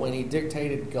example, when he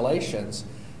dictated Galatians,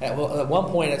 at one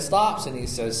point it stops and he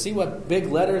says, "See what big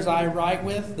letters I write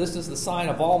with? This is the sign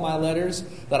of all my letters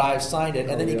that I have signed it."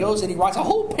 And then he goes and he writes a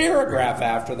whole paragraph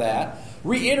after that,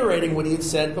 reiterating what he had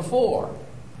said before.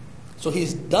 So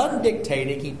he's done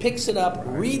dictating, he picks it up,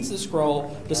 reads the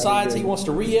scroll, decides he wants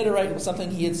to reiterate something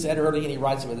he had said earlier, and he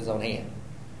writes it with his own hand.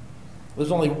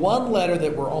 There's only one letter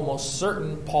that we're almost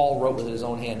certain Paul wrote with his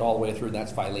own hand all the way through, and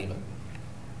that's Philemon.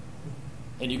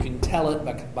 And you can tell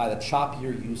it by the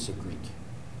choppier use of Greek.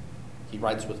 He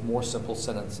writes with more simple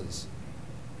sentences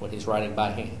when he's writing by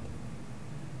hand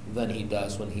than he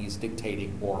does when he's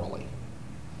dictating orally.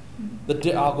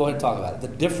 I'll go ahead and talk about it. The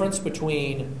difference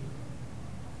between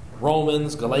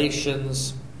Romans,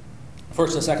 Galatians,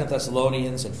 1st and 2nd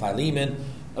Thessalonians, and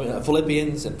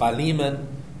Philippians and Philemon,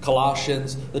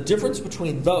 Colossians, the difference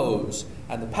between those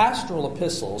and the pastoral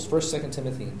epistles, 1st, 2nd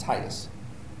Timothy, and Titus,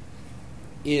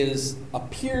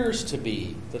 appears to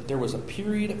be that there was a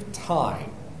period of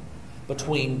time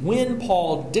between when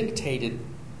Paul dictated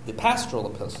the pastoral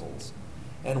epistles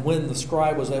and when the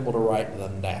scribe was able to write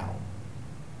them down.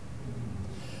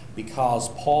 Because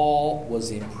Paul was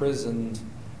imprisoned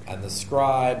and the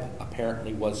scribe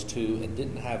apparently was too, and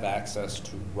didn't have access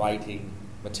to writing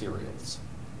materials.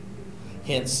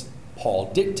 Hence,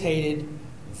 Paul dictated,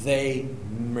 they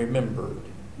remembered.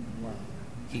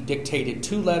 He dictated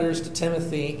 2 letters to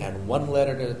Timothy and 1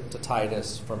 letter to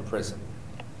Titus from prison.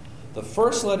 The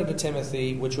first letter to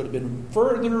Timothy, which would have been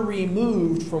further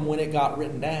removed from when it got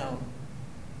written down,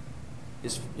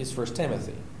 is 1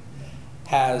 Timothy.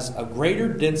 Has a greater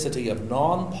density of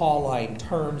non-Pauline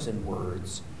terms and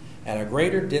words, and a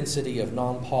greater density of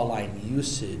non-Pauline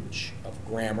usage of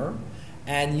grammar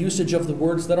and usage of the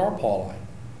words that are Pauline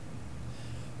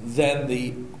than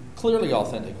the clearly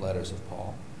authentic letters of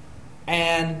Paul.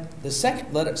 And the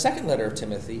second letter of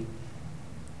Timothy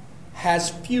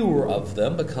has fewer of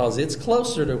them because it's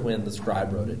closer to when the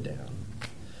scribe wrote it down,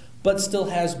 but still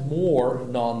has more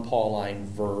non-Pauline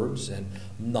verbs and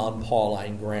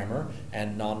non-Pauline grammar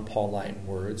and non-Pauline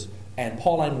words and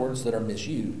Pauline words that are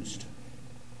misused.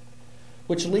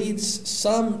 Which leads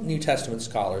some New Testament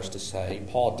scholars to say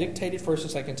Paul dictated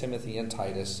 1st and 2nd Timothy and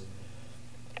Titus,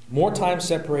 more time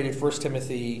separated 1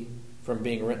 Timothy from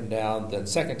being written down than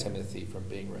 2 Timothy from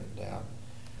being written down.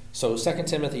 So 2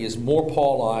 Timothy is more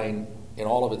Pauline in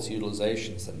all of its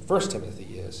utilizations than 1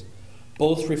 Timothy is.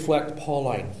 Both reflect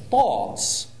Pauline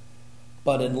thoughts,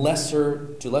 but to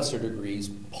lesser degrees,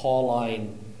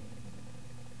 Pauline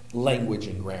language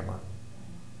and grammar.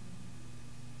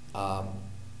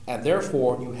 And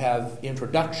therefore, you have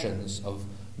introductions of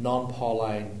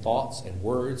non-Pauline thoughts and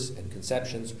words and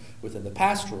conceptions within the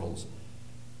pastorals,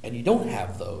 and you don't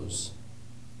have those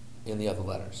in the other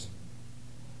letters.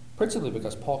 Principally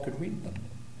because Paul could read them.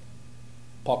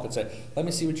 Paul could say, "Let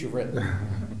me see what you've written."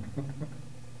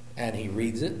 And he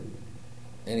reads it,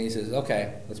 and he says,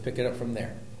 "Okay, let's pick it up from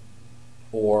there."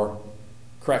 Or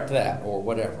correct that, or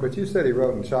whatever. But you said he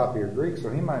wrote in choppier Greek, so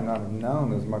he might not have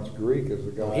known as much Greek as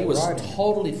the guy He was writing.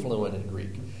 totally fluent in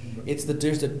Greek.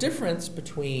 There's a difference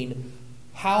between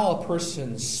how a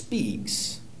person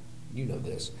speaks, you know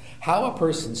this, how a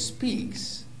person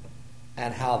speaks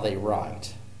and how they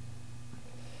write.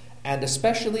 And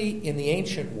especially in the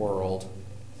ancient world,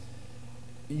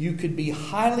 you could be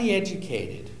highly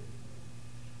educated,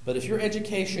 but if your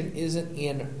education isn't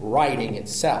in writing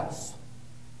itself,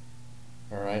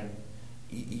 all right,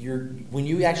 when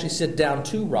you actually sit down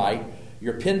to write,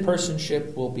 your pen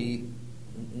personship will be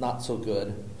not so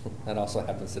good. That also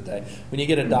happens today. When you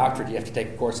get a doctorate, you have to take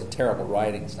a course in terrible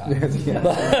writing style.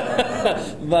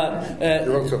 But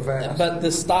You wrote so fast. But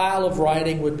the style of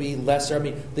writing would be lesser. I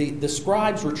mean, the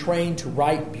scribes were trained to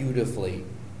write beautifully.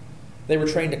 They were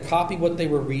trained to copy what they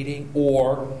were reading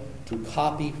or to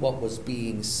copy what was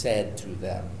being said to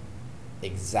them.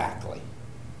 Exactly.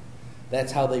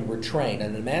 That's how they were trained.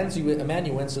 And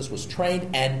amanuensis was trained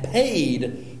and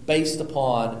paid based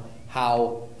upon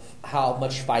how how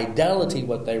much fidelity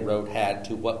what they wrote had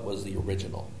to what was the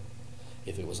original.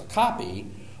 If it was a copy,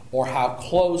 or how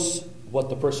close what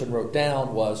the person wrote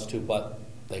down was to what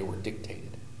they were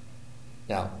dictated.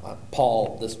 Now,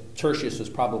 Tertius was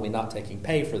probably not taking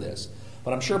pay for this,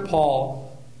 but I'm sure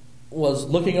Paul was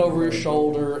looking over his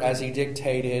shoulder as he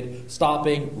dictated,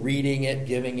 stopping, reading it,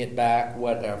 giving it back,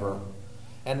 whatever.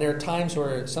 And there are times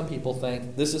where some people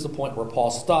think this is the point where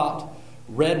Paul stopped,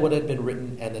 read what had been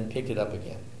written, and then picked it up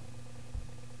again.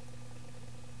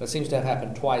 That seems to have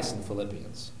happened twice in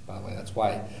Philippians, by the way. That's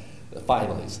why the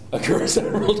finallys occur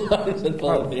several times in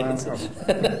Philippians.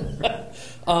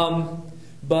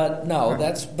 But no,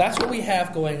 that's what we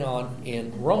have going on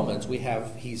in Romans.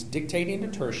 He's dictating to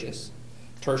Tertius.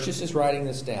 Tertius is writing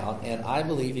this down, and I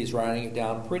believe he's writing it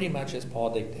down pretty much as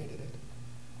Paul dictated it.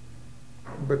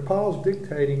 But Paul is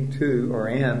dictating to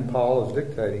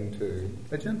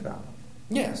a Gentile.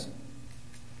 Yes.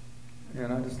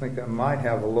 And I just think that might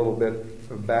have a little bit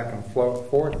of back and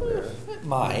forth there. It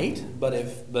might, but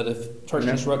if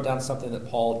Tertius wrote down something that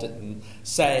Paul didn't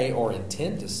say or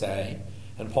intend to say,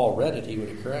 and Paul read it, he would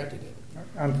have corrected it.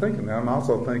 I'm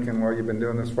also thinking, well, you've been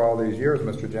doing this for all these years,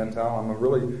 Mr. Gentile. I'm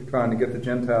really trying to get the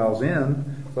Gentiles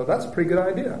in, so that's a pretty good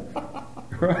idea.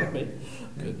 Right?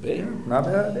 Could be. Not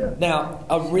a bad idea. Now,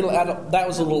 that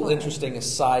was a little interesting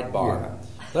sidebar. Yeah.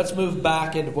 Let's move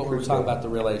back into what we were talking about, the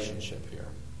relationship here.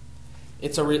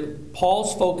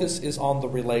 Paul's focus is on the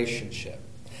relationship.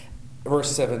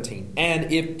 Verse 17.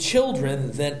 And if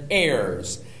children, then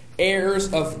heirs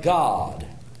of God,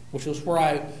 which was where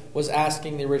I was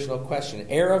asking the original question.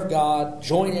 Heir of God,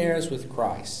 joint heirs with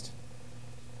Christ.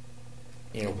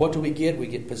 What do we get? We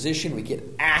get position, we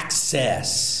get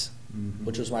access,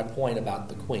 which was my point about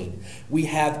the queen. We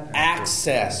have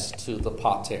access to the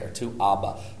Pater, to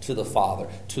Abba, to the Father,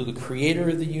 to the Creator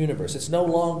of the universe. It's no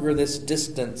longer this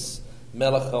distance,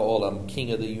 Melech HaOlam,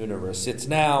 King of the universe. It's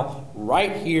now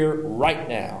right here, right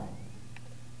now.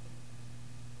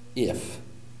 If.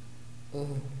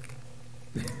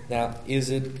 Now, is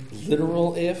it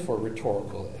literal if or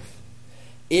rhetorical if?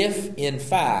 If, in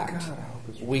fact,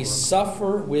 we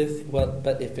suffer with,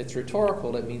 but if it's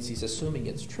rhetorical, it means he's assuming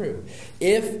it's true.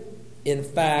 If, in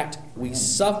fact, we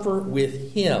suffer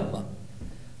with him,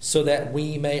 so that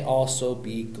we may also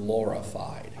be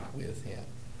glorified with him.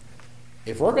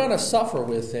 If we're going to suffer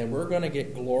with him, we're going to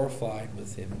get glorified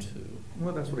with him too.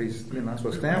 Well, that's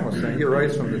what Stan was saying. He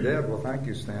raised from the dead. Well, thank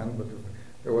you, Stan. But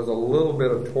there was a little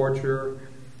bit of torture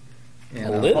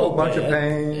and a whole bunch of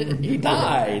pain. He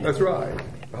died. That's right.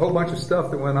 A whole bunch of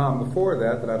stuff that went on before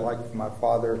that I'd like for my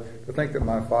Father to think that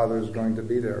my Father is going to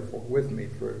be there with me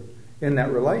through. In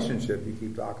that relationship you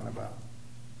keep talking about.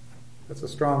 That's a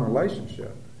strong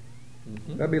relationship.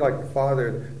 Mm-hmm. That'd be like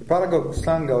the prodigal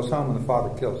son goes home and the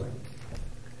father kills him.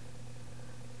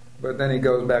 But then he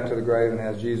goes back to the grave and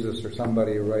has Jesus or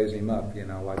somebody raise him up,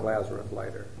 like Lazarus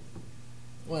later.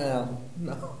 Well,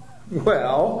 no.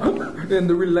 Well, in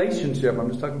the relationship, I'm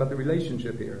just talking about the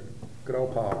relationship here. Good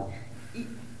old Paul.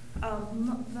 I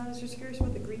was just curious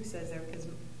what the Greek says there, because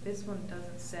this one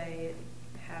doesn't say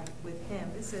have with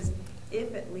him. It says,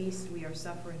 if at least we are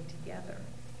suffering together,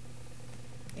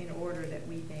 in order that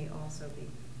we may also be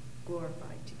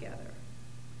glorified together.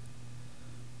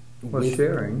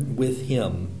 Sharing. With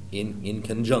him, in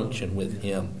conjunction with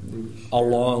him,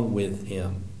 along with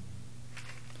him.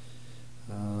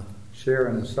 Share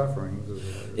in his sufferings.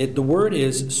 The word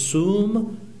is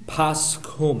sum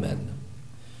paschomen.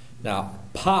 Now,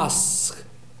 pasch,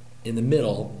 in the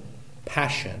middle,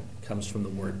 passion, comes from the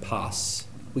word pas.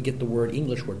 We get the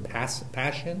English word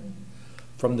passion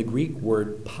from the Greek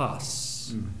word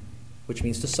pas, which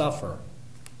means to suffer.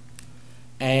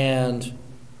 And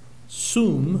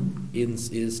sum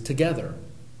is together.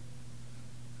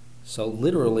 So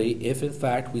literally, if in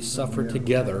fact we suffer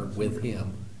together with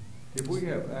him. If we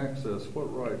have access,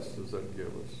 what rights does that give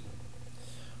us?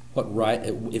 What right?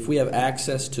 If we have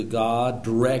access to God,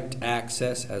 direct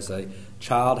access as a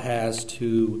child has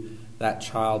to that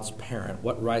child's parent,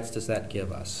 what rights does that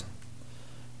give us?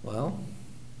 Well,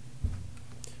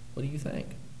 what do you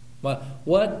think?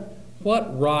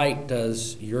 What right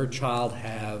does your child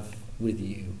have with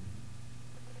you?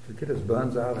 To get his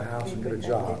buns out of the house and get a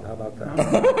job. How about that?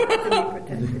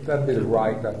 That'd be the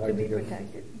right I'd like to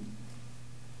get.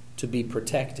 To be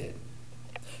protected.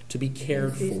 To be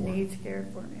cared for. His needs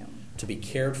cared for him. To be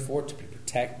cared for, to be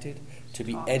protected, to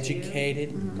be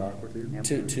educated,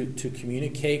 to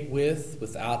communicate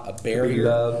without a barrier,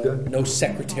 no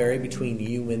secretary between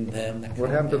you and them. What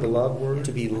happened to the love word?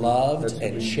 To be loved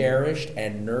and cherished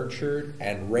and nurtured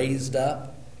and raised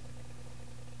up.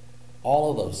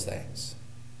 All of those things.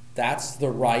 That's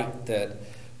the right that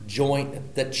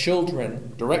that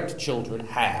children, direct children,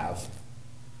 have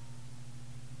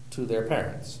to their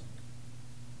parents.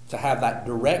 To have that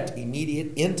direct,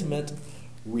 immediate, intimate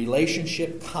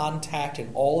relationship, contact,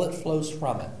 and all that flows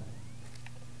from it.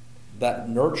 That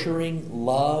nurturing,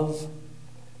 love,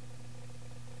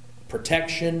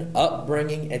 protection,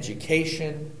 upbringing,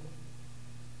 education,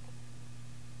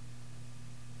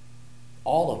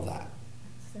 all of that.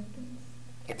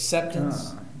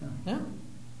 Acceptance. Yeah.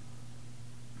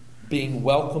 Being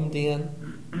welcomed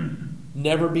in.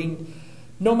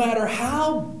 No matter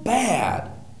how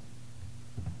bad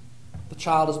the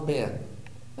child has been.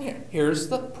 Here's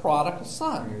the prodigal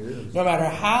son. No matter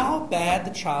how bad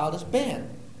the child has been,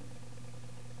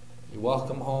 you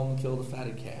welcome home, kill the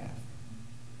fatted calf.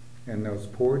 And those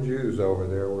poor Jews over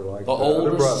there were like the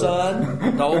older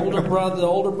son, the older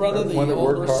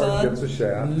son, gets a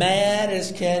shaft. Mad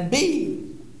as can be.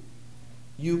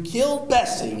 You killed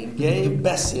Bessie and gave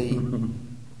Bessie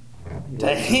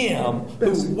to him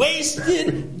who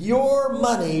wasted your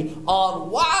money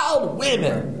on wild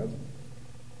women.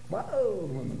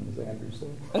 Wild women, as Andrew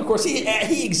said. And of course,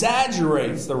 he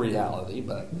exaggerates the reality,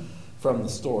 but from the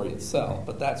story itself.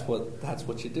 But that's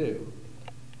what you do.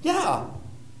 Yeah,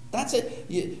 that's it.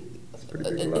 That's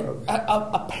pretty big love.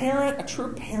 A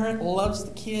true parent loves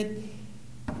the kid,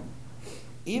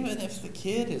 even if the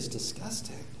kid is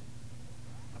disgusting.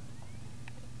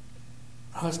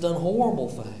 Has done horrible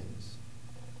things.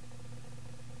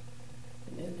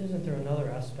 Isn't there another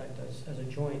aspect as a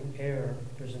joint heir?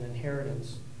 There's an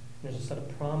inheritance. There's a set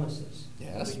of promises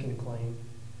that we can claim.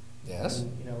 Yes.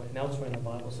 And elsewhere in the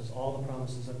Bible it says all the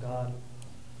promises of God.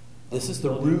 This is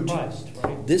the root. Christ,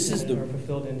 right? Are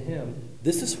fulfilled in Him.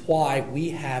 This is why we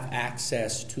have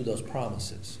access to those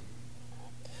promises.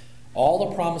 All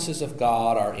the promises of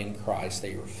God are in Christ.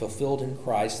 They are fulfilled in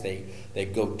Christ. They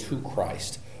go to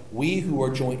Christ. We who are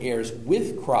joint heirs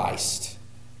with Christ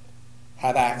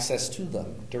have access to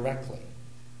them directly.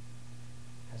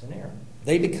 As an heir.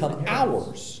 They become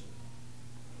ours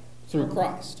through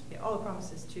Christ. Yeah, all the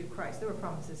promises to Christ. There were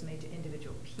promises made to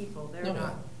individual people.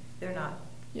 They're not.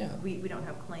 Yeah. We don't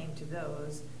have claim to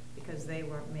those because they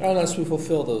weren't made. Unless we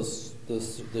fulfill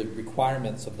the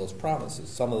requirements of those promises.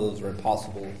 Some of those are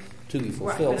impossible to be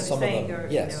fulfilled. Right, but some of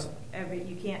them, yes.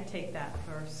 You can't take that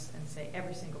verse and say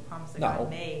every single promise that No. God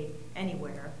made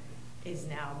anywhere is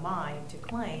now mine to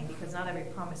claim, because not every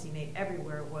promise He made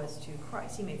everywhere was to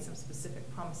Christ. He made some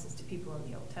specific promises to people in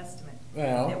the Old Testament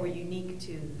that were unique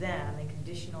to them and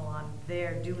conditional on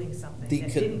their doing something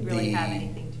that didn't really have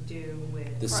anything to do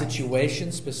with the Christ.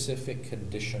 situation-specific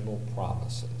conditional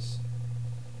promises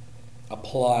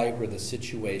apply where the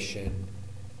situation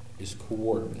is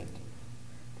coordinate.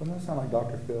 Doesn't that sound like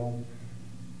Dr. Phil?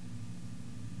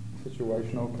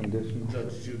 Situational, conditional.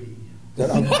 Judge Judy.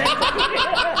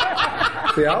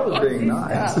 See, I was being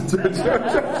nice.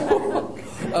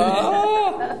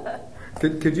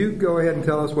 Could you go ahead and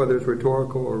tell us whether it's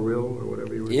rhetorical or real or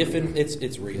whatever you would say?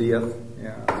 It's real.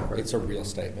 Yeah. It's a real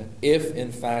statement. If,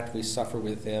 in fact, we suffer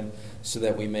with Him so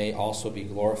that we may also be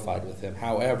glorified with Him.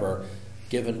 However,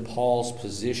 given Paul's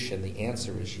position, the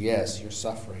answer is yes, you're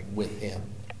suffering with Him.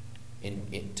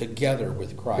 Together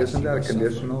with Christ. Isn't that a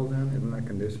conditional then? Isn't that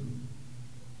conditional?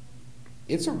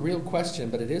 It's a real question,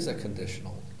 but it is a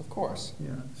conditional, of course.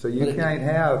 Yeah. So you can't be an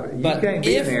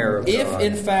heir of God. If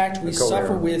in fact we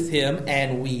suffer with Him,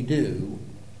 and we do,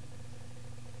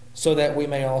 so that we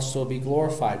may also be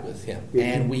glorified with Him,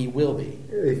 and we will be.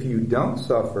 If you don't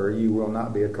suffer, you will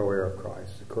not be a co-heir of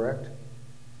Christ, correct?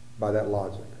 By that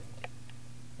logic,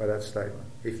 by that statement.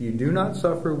 If you do not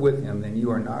suffer with Him, then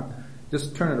you are not.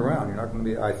 Just turn it around. You're not going to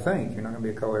be. I think you're not going to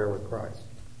be a co-heir with Christ,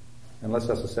 unless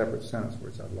that's a separate sentence,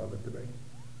 which I'd love it to be.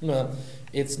 No,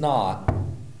 it's not.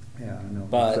 Yeah, I know.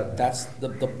 But that's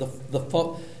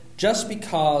just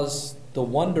because the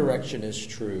one direction is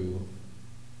true.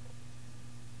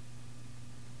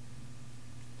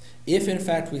 If in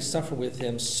fact we suffer with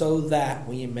Him, so that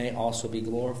we may also be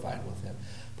glorified with Him.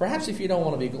 Perhaps if you don't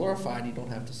want to be glorified, you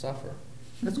don't have to suffer.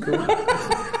 That's cool.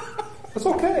 That's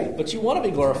okay. But you want to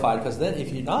be glorified, because then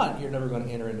if you're not, you're never going to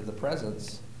enter into the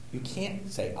presence. You can't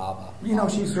say Abba.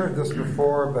 She's heard this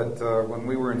before, but when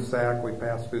we were in SAC, we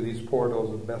passed through these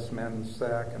portals of best men in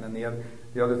SAC, and then the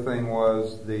other thing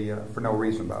was for no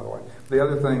reason, by the way. The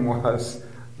other thing was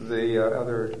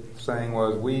other saying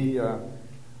was we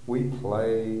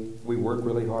work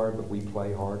really hard, but we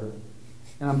play harder.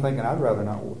 And I'm thinking I'd rather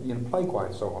not play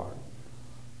quite so hard.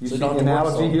 You see the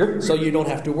analogy here? So you don't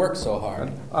have to work so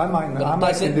hard. I might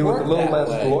can do with a little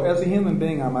less glory. As a human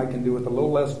being, I might can do with a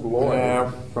little less glory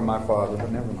from my Father,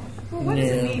 but never mind. Well, what does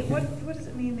it mean? What does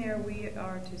it mean there? We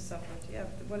are to suffer Yeah,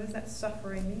 what does that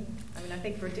suffering mean? I mean, I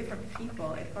think for different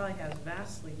people, it probably has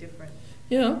vastly different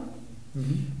Yeah.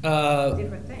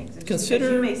 different things. And just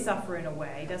because you may suffer in a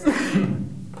way doesn't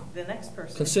mean the next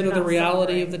person. Consider the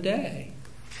reality of the day.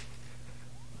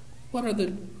 What are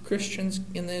the Christians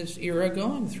in this era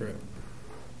going through?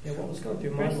 Yeah, what was going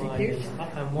through my mind is,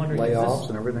 I'm wondering, Layoffs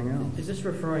and everything else. is this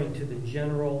referring to the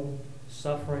general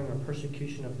suffering or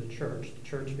persecution of the church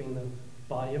being the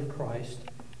body of Christ?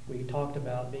 We talked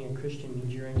about being a Christian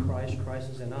means you're in Christ,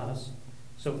 Christ is in us.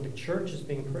 So if the church is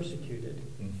being persecuted,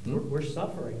 we're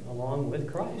suffering along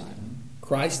with Christ.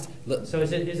 Christ. So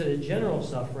is it a general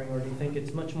suffering, or do you think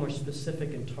it's much more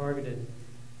specific and targeted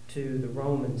to the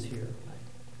Romans here?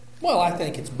 Well, I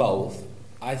think it's both.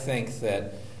 I think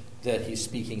that he's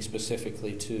speaking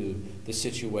specifically to the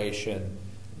situation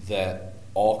that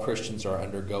all Christians are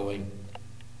undergoing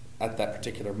at that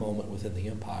particular moment within the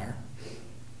empire.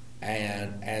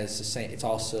 And as the saint, it's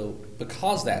also,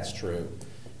 because that's true,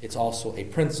 it's also a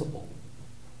principle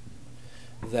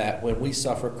that when we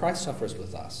suffer, Christ suffers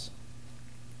with us.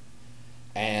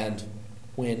 And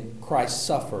when Christ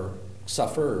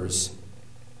suffers,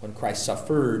 when Christ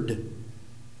suffered,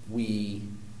 we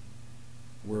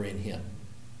were in him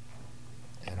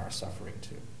and are suffering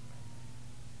too.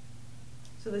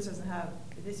 So this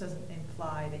doesn't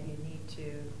imply that you need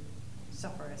to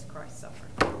suffer as Christ suffered.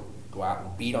 Go out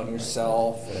and beat on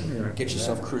yourself and get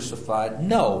yourself crucified.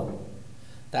 No,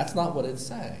 that's not what it's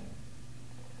saying.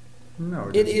 No,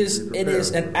 It is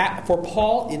for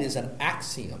Paul, it is an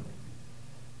axiom.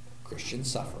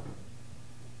 Christians suffer.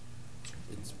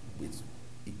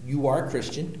 You are a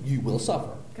Christian, you will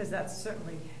suffer. Because that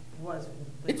certainly was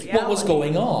the It's reality. what was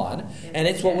going on, and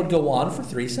it's what would go on for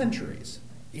 3 centuries.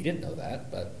 He didn't know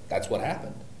that, but that's what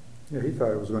happened. Yeah, he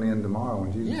thought it was going to end tomorrow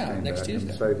when Jesus came next back Tuesday.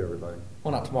 and saved everybody.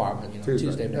 Well, not tomorrow, but Tuesday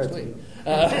Tuesday next That's week.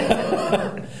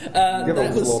 Give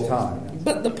us a little time.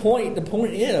 But the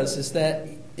point is that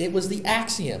it was the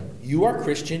axiom: you are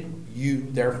Christian, you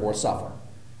therefore suffer.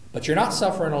 But you're not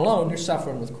suffering alone; you're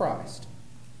suffering with Christ.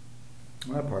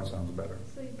 Well, that part sounds better.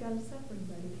 So you've got a suffering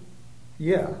buddy.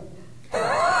 Yeah.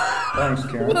 Thanks,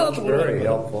 Karen. Well, That's very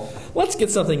helpful. Let's get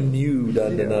something new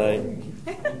done tonight.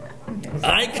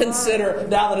 I consider,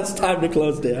 now that it's time to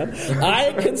close down,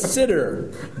 I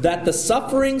consider that the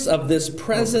sufferings of this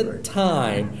present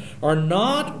time are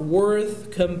not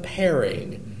worth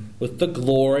comparing with the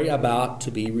glory about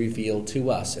to be revealed to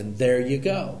us. And there you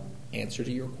go. Answer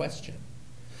to your question.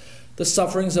 The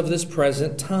sufferings of this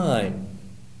present time.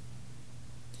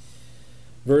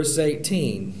 Verse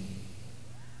 18.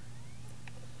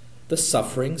 The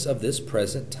sufferings of this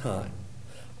present time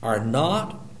are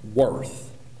not worth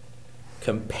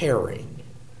comparing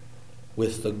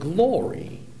with the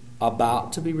glory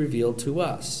about to be revealed to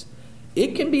us.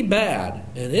 It can be bad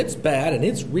and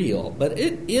it's real, but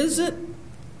it isn't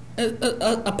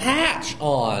a patch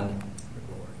on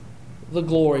the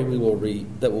glory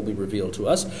that will be revealed to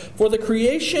us. For the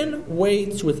creation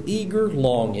waits with eager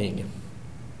longing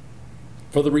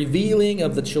for the revealing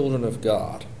of the children of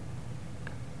God.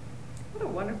 What a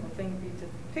wonderful thing for you to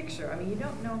picture. I mean, you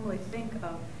don't normally think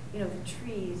of, the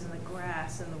trees and the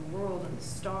grass and the world and the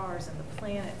stars and the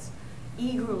planets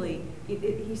eagerly.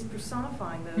 He's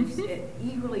personifying those,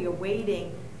 eagerly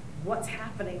awaiting what's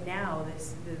happening now,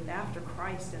 after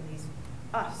Christ and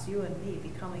us, you and me,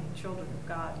 becoming children of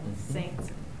God and saints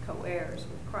and co-heirs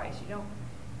with Christ. You don't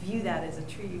view that as a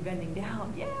tree bending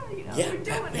down. We're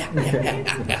doing it.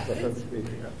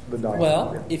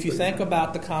 Well, if you think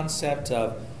about the concept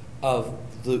of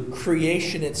the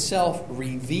creation itself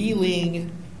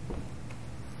revealing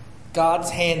God's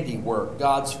handiwork,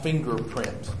 God's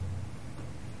fingerprint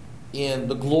in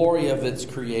the glory of its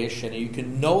creation. You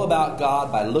can know about God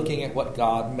by looking at what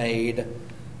God made.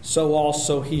 So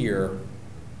also here,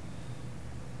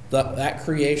 that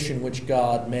creation which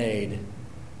God made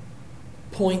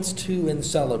points to and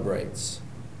celebrates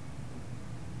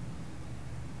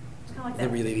the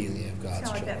revealing of God's children. It's kind of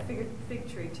like children. that fig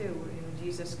tree too, when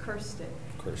Jesus cursed it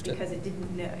Because it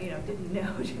didn't know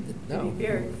to be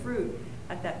bearing fruit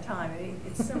at that time.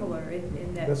 It's similar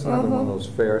in that. That's another one of those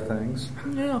fair things.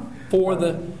 Yeah.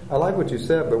 I like what you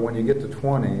said, but when you get to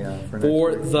 20,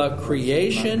 for the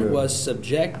creation was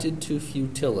subjected to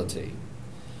futility,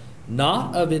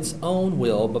 not of its own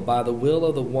will, but by the will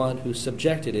of the one who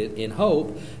subjected it, in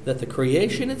hope that the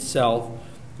creation itself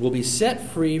will be set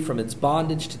free from its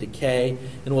bondage to decay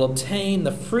and will obtain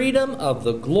the freedom of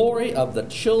the glory of the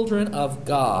children of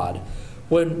God.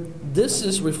 When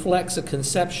this reflects a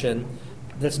conception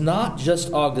that's not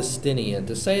just Augustinian.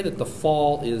 To say that the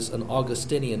fall is an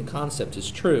Augustinian concept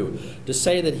is true. To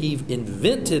say that he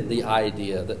invented the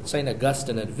idea, that St.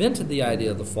 Augustine invented the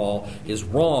idea of the fall, is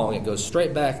wrong. It goes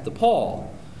straight back to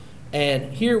Paul.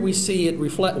 And here we see it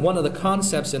reflect one of the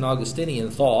concepts in Augustinian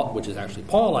thought, which is actually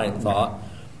Pauline thought.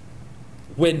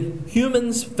 When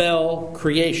humans fell,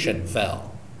 creation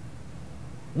fell.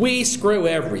 We screw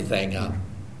everything up.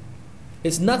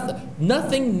 It's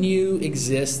nothing new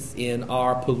exists in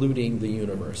our polluting the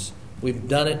universe. We've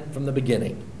done it from the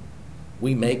beginning.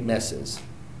 We make messes.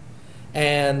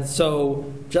 And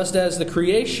so, just as the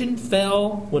creation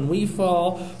fell when we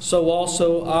fall, so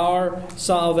also our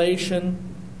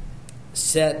salvation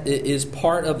is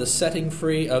part of the setting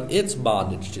free of its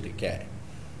bondage to decay.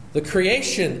 The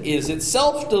creation is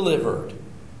itself delivered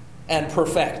and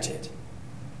perfected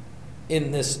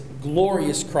in this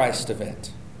glorious Christ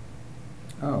event.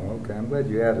 Oh, okay. I'm glad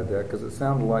you added that, because it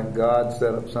sounded like God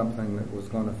set up something that was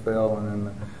going to fail and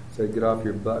then said, get off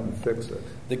your butt and fix it.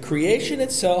 The creation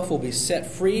itself will be set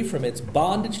free from its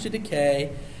bondage to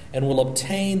decay and will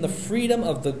obtain the freedom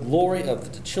of the glory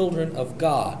of the children of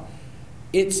God.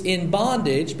 It's in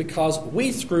bondage because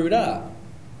we screwed up.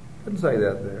 Didn't say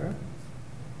that there.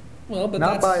 Well, but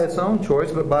not by its own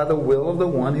choice, but by the will of the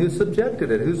one who subjected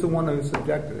it. Who's the one who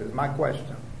subjected it? Is my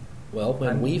question. Well,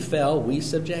 when we fell, we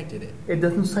subjected it. It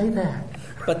doesn't say that.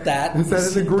 But that is that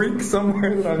in the Greek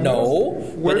somewhere? That no.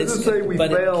 Where does it say we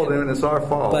failed and it's our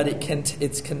fault? But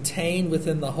it's contained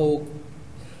within the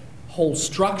whole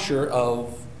structure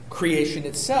of creation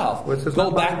itself.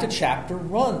 Go back to chapter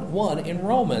 1 in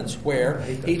Romans, where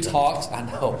he talks.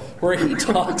 Where he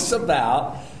talks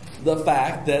about the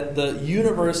fact that the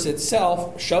universe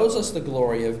itself shows us the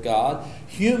glory of God.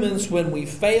 Humans, when we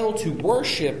fail to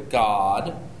worship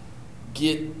God,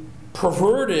 get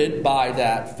perverted by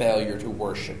that failure to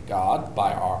worship God,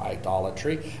 by our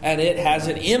idolatry, and it has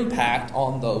an impact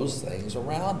on those things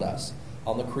around us,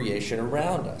 on the creation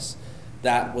around us.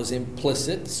 That was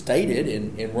implicit, stated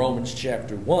in Romans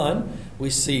chapter 1. We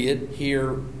see it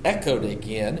here echoed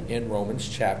again in Romans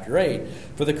chapter 8.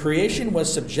 For the creation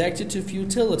was subjected to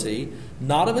futility,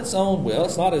 not of its own will.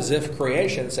 It's not as if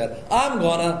creation said, I'm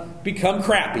going to become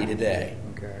crappy today.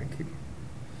 Okay.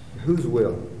 Whose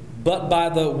will? But by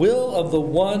the will of the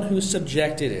one who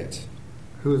subjected it.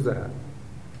 Who's that?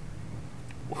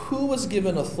 Who was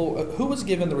given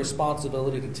the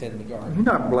responsibility to tend the garden? You're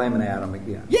not blaming Adam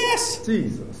again. Yes!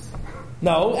 Jesus.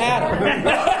 No, Adam.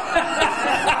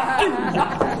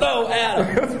 No,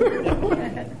 Adam.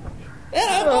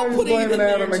 And I'm putting blaming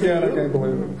Adam again. I can't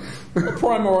believe it.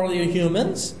 Primarily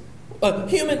humans. The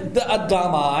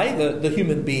Adamai, the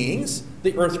human beings,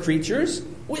 the earth creatures.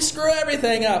 We screw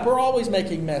everything up. We're always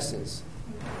making messes.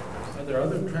 Are there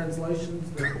other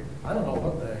translations? I don't know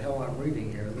what the hell I'm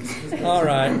reading here. All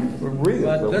right.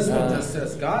 But this one just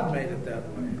says God made it that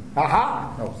way.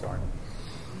 Aha! Oh, sorry.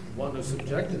 One who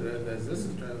subjected it as this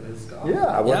is God.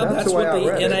 Yeah, that's what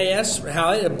the NAS,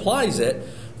 how it implies it.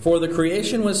 For the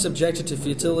creation was subjected to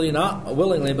futility, not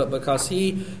willingly, but because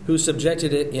he who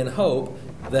subjected it in hope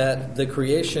that the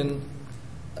creation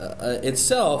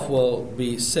itself will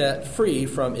be set free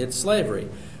from its slavery.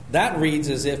 That reads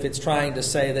as if it's trying to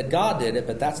say that God did it,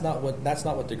 but that's not what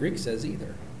the Greek says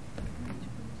either.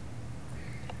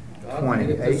 God made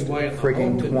it this way in the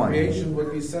hope that creation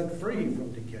would be set free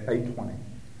from decay. 8:20.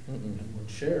 And would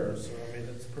share. So I mean,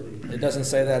 it's pretty. It doesn't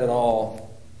say that at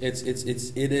all. It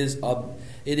is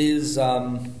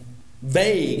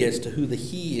vague as to who the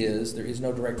he is. There is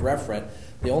no direct referent.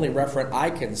 The only referent I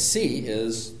can see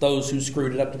is those who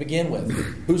screwed it up to begin with.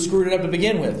 Who screwed it up to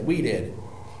begin with? We did.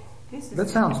 That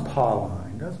sounds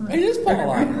Pauline, doesn't it? It is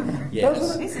Pauline.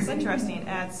 Yes. This is interesting. It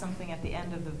adds something at the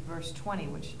end of the verse 20,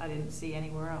 which I didn't see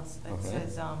anywhere else. It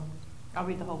says, I'll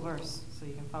read the whole verse so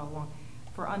you can follow along.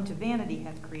 For unto vanity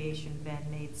hath creation been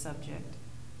made subject,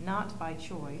 not by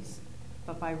choice,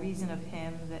 but by reason of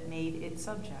him that made it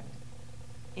subject,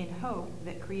 in hope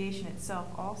that creation itself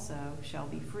also shall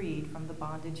be freed from the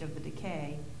bondage of the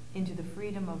decay into the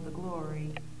freedom of the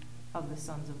glory of the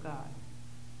sons of God.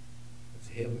 Is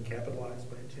him capitalized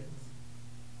by chance?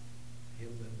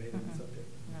 Him that made it subject?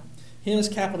 No. Him is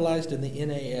capitalized in the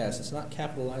NAS. It's not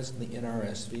capitalized in the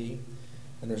NRSV,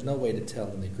 and there's no way to tell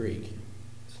in the Greek.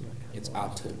 It's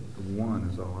autu. The one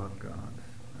is all I've got.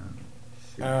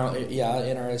 Yeah,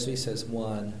 NRSV says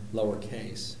one,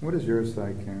 lowercase. What does yours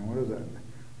say, Karen? What does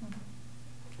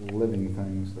that living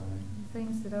thing say?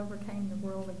 Things that overcame the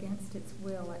world against its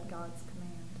will at God's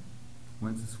command.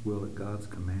 Whence its will at God's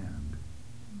command?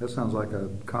 That sounds like a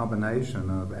combination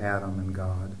of Adam and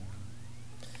God.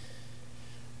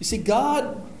 You see,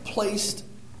 God placed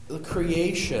the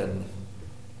creation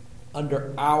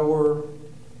under our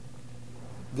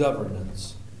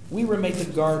governance. We were made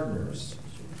the gardeners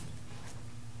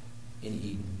in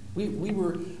Eden. We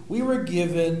were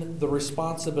given the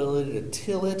responsibility to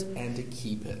till it and to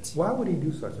keep it. Why would he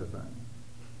do such a thing?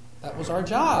 That was our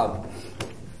job.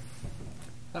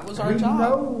 That was our He job.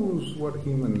 knows what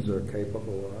humans are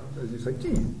capable of. As you say,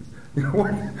 geez,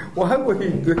 why would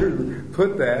he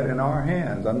put that in our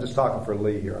hands? I'm just talking for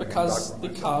Lee here.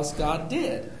 Because God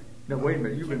did. Now, wait a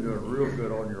minute. You've been doing real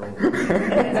good on your own.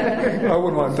 I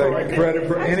wouldn't want to take credit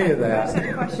for any of There's a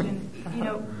that. question,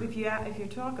 if you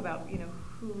talk about,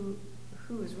 who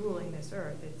is ruling this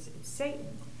earth, it's Satan.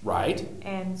 Right?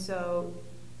 And so,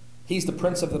 He's the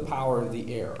prince of the power of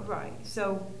the air. right,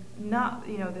 so not,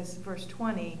 this verse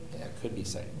 20, Yeah, it could be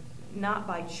Satan. not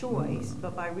by choice,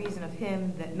 but by reason of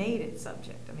him that made it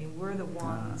subject. I mean, we're the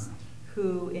ones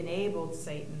who enabled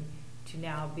Satan to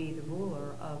now be the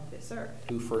ruler of this earth.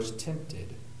 Who first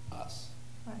tempted us?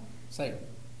 Right. Satan.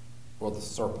 Or the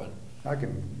serpent. I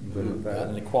can live with that.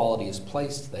 And equality is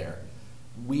placed there.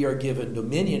 We are given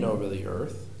dominion over the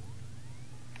earth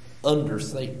under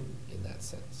Satan in that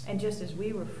sense. And just as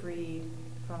we were freed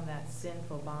from that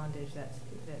sinful bondage that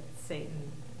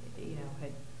Satan,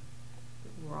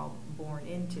 we're all born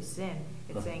into sin,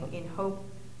 it's saying in hope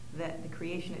that the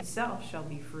creation itself shall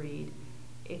be freed,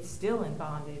 it's still in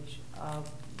bondage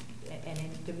of and in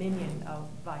dominion of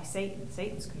by Satan.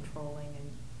 Satan's controlling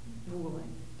and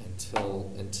ruling.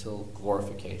 Until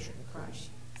glorification occurs. Right.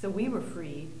 So we were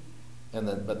freed.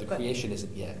 But the creation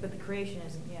isn't yet. But the creation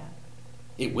isn't yet.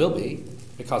 It will be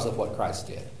because of what Christ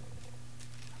did.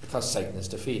 Because Satan is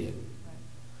defeated.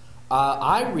 Right.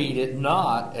 I read it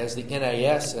not as the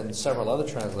NAS and several other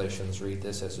translations read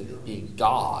this as it being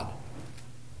God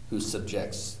who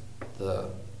subjects the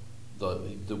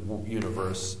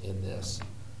universe in this,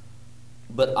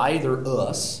 but either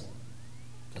us,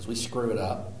 because we screw it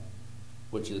up,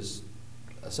 which is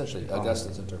essentially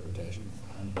Augustine's interpretation,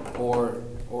 or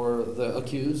the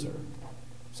accuser,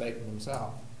 Satan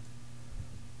himself,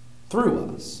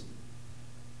 through us,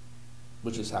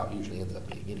 which is how it usually ends up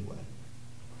being anyway.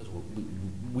 Because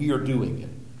we are doing it.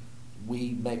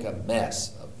 We make a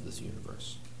mess of this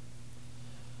universe.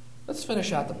 Let's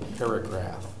finish out the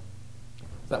paragraph.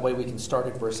 That way we can start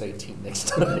at verse 18 next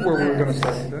time. Where we were going to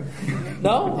say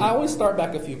No, I always start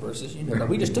back a few verses.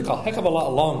 We just took a heck of a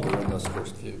lot longer in those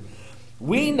first few.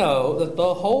 We know that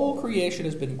the whole creation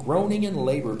has been groaning in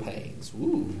labor pains.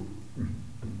 Ooh.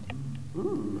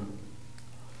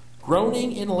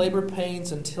 Groaning in labor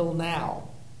pains until now.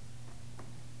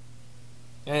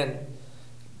 And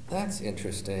that's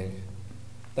interesting.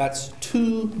 That's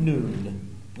to noon.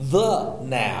 The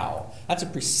now. That's a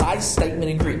precise statement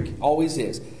in Greek. Always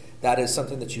is. That is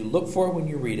something that you look for when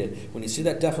you read it. When you see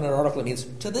that definite article, it means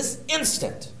to this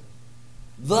instant.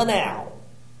 The now.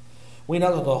 We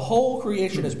know that the whole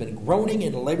creation has been groaning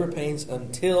in labor pains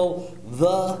until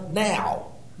the now.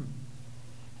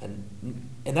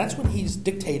 And that's when he's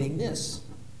dictating this.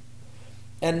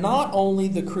 And not only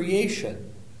the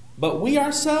creation, but we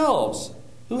ourselves,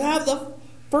 who have the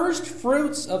first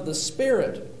fruits of the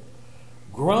Spirit,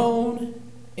 groan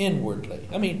inwardly.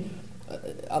 Let me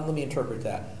interpret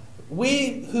that.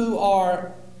 We who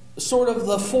are sort of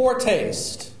the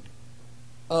foretaste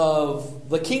of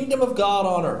the kingdom of God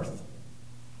on earth,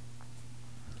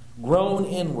 groan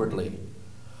inwardly,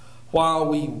 while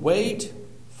we wait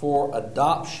for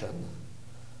adoption,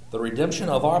 the redemption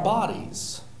of our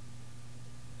bodies.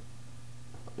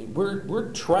 I mean,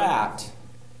 we're trapped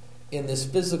in this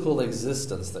physical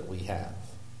existence that we have,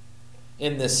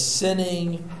 in this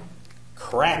sinning,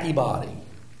 crappy body,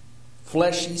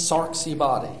 fleshy, sarksy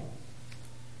body.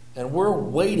 And we're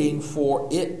waiting for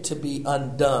it to be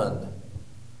undone.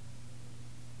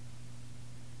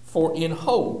 For in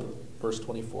hope, verse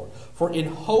 24, for in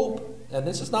hope, and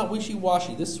this is not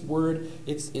wishy-washy, this word,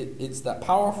 it's that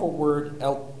powerful word,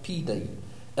 elpide,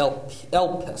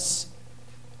 elpis,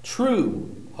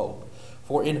 true hope.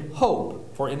 For in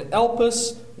hope, for in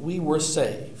elpis we were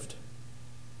saved.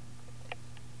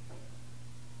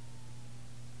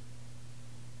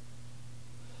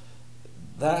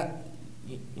 That,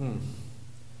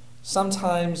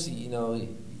 sometimes,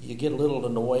 you get a little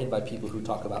annoyed by people who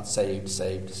talk about saved.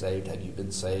 Have you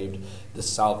been saved? This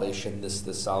salvation,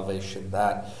 this salvation,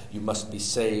 that. You must be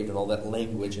saved, and all that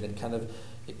language. And it kind of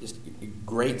it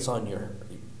grates on your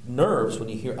nerves when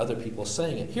you hear other people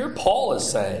saying it. Here Paul is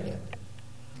saying it.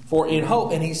 For in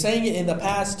hope, and he's saying it in the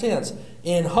past tense,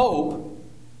 in hope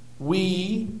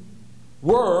we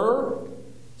were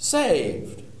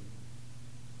saved.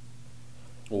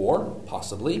 Or,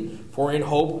 possibly, for in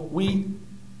hope we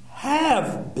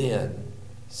have been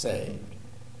saved.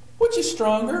 Which is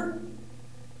stronger?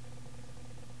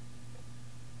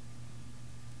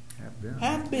 Have been.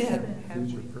 Have been.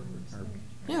 Future perfect. Or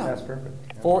Yeah. past perfect.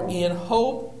 Have For been. in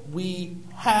hope we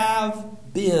have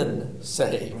been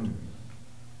saved.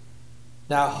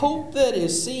 Now, hope that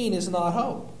is seen is not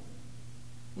hope.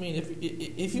 I mean,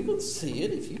 if you can see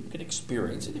it, if you can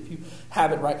experience it, if you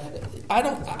have it right, I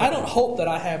don't hope that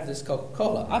I have this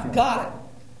Coca-Cola. I've got it.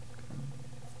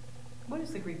 What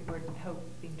is the Greek word hope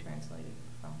being translated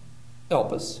from?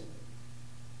 Elpis.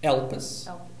 Elpis.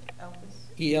 Elpis?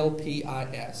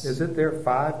 E-L-P-I-S. Is it there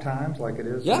 5 times like it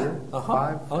is Yeah, here? uh-huh.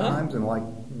 5 Oh, yeah. times in like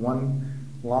one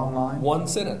long line? One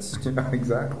sentence.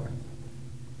 Exactly.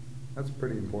 That's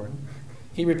pretty important.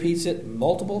 He repeats it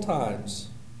multiple times.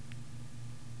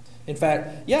 In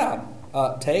fact,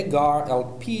 Tegar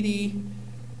elpidi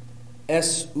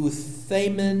es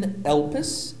uthemen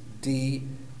elpis, di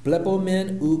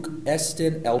blepomen uk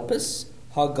estin elpis,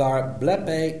 hagar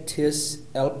blepe tis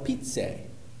elpitse.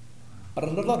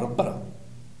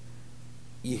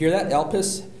 You hear that?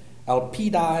 Elpis,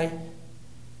 elpidi,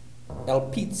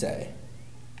 elpitse.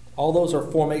 All those are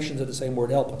formations of the same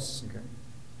word, elpis. Okay.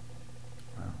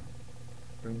 Wow.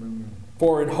 Boom, boom, boom.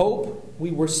 For in hope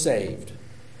we were saved.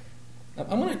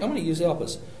 I'm going to use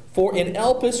Elpis. For in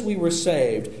Elpis we were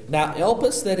saved. Now,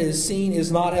 Elpis that is seen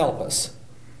is not Elpis.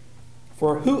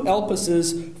 For who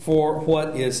Elpises for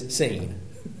what is seen?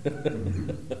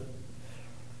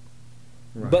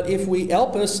 Right. But if we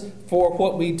Elpis for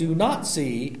what we do not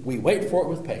see, we wait for it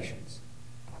with patience.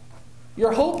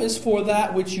 Your hope is for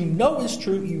that which you know is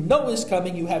true, you know is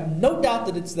coming, you have no doubt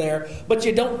that it's there, but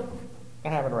you don't. I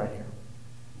have it right here.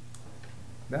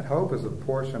 That hope is a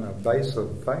portion, a base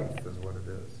of faith is what it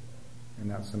is in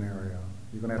that scenario.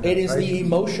 You're going to have It that is the patience.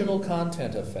 emotional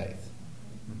content of faith.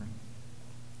 Mhm.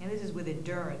 And this is with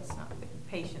endurance, not with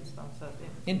patience. So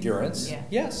Endurance, Yeah.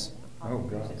 yes. Oh,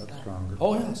 God, that's stronger.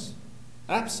 Oh, yes.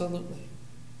 Absolutely.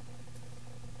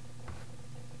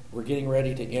 We're getting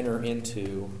ready to enter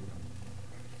into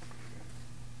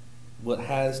what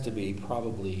has to be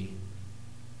probably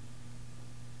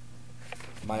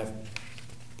my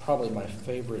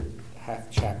favorite half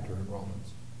chapter in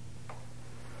Romans.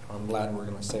 I'm glad we're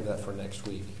going to save that for next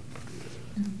week.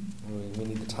 We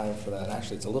need the time for that.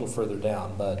 Actually, it's a little further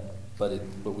down, but we're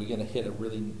going to hit a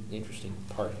really interesting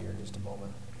part here in just a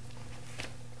moment.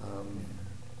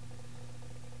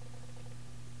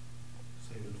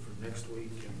 Save it for next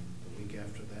week and the week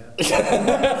after that.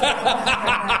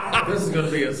 This is going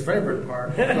to be his favorite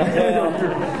part.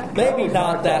 Maybe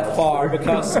not that far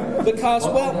because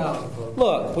well,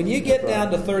 look, when you get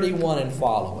down to 31 and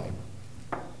following,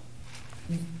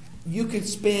 you could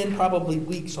spend probably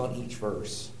weeks on each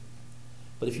verse.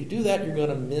 But if you do that, you're going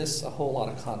to miss a whole lot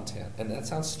of content. And that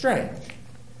sounds strange.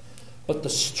 But the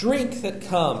strength that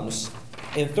comes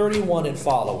in 31 and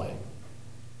following,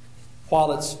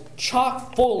 while it's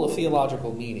chock full of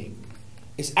theological meaning,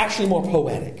 is actually more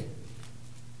poetic.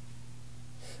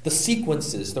 The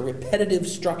sequences, the repetitive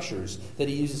structures that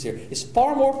he uses here is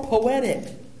far more poetic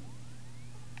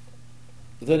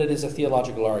than it is a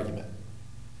theological argument.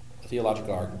 A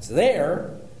theological argument's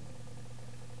there,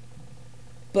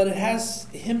 but it has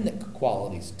hymnic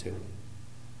qualities too.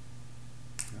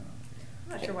 I'm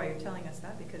not sure why you're telling us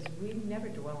that, because we never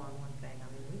dwell on one thing. I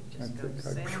mean, we just go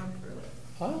sound through it.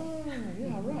 Oh,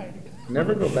 yeah, right.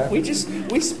 Never go back. We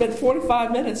spent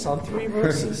 45 minutes on 3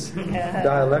 verses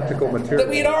Dialectical material. that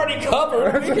we had already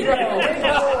covered.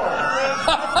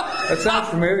 That sounds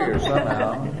familiar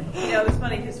somehow. It's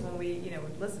funny because when we,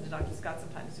 would listen to Dr. Scott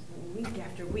sometimes week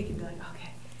after week and be like,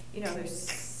 okay,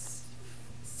 there's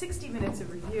 60 minutes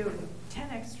of review and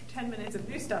 10 minutes of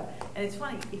new stuff. And it's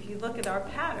funny, if you look at our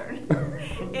pattern,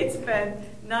 it's been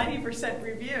 90%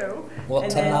 review. Well,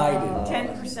 and tonight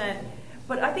then 10%.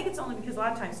 But I think it's only because a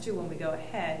lot of times, too, when we go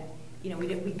ahead,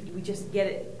 we just get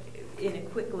it in a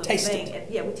quick little Taste thing. it.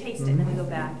 Yeah, we taste it and then we go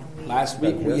back and we... Last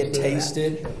week we had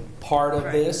tasted part of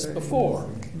this before.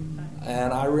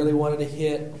 And I really wanted to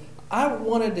hit.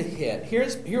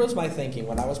 Here was my thinking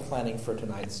when I was planning for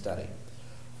tonight's study.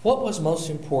 What was most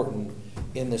important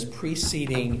in this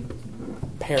preceding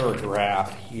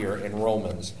paragraph here in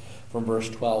Romans from verse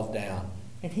 12 down?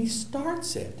 And he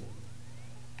starts it.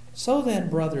 So then,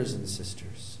 brothers and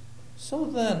sisters, so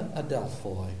then,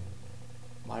 Adelphoi,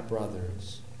 my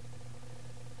brothers,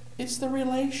 it's the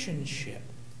relationship,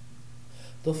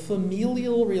 the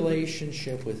familial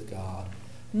relationship with God,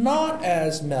 not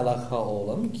as Melech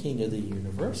HaOlam, King of the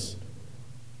universe,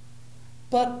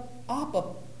 but Abba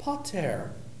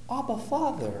Pater, Abba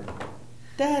Father,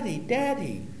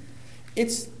 Daddy.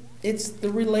 It's It's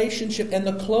the relationship and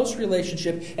the close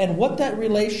relationship and what that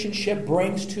relationship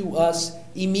brings to us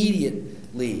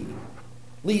immediately.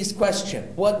 Lee's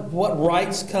question, what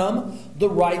rights come? The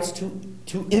rights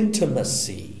to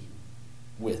intimacy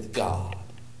with God.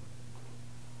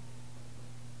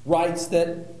 Rights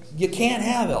that you can't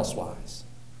have elsewise.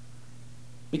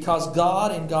 Because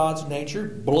God in God's nature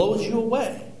blows you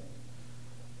away.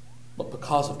 But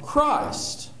because of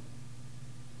Christ,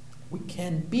 we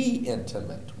can be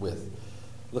intimate with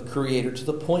the Creator to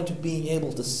the point of being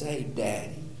able to say,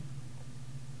 Daddy.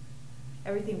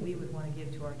 Everything we would want to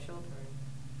give to our children,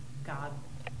 God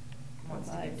wants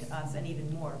to give to us, and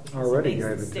even more. Because Already he makes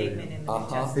gave the it to statement you. in the New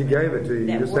Testament. He gave it to you. You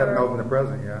that just haven't opened the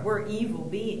present yet. We're evil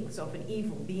beings. So if an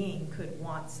evil being could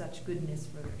want such goodness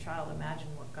for their child, imagine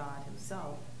what God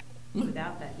himself,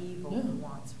 without that evil,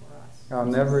 wants for us. I'll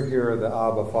never hear the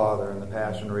Abba Father and the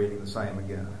Passion reading the same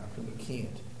again after You this.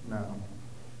 can't. No.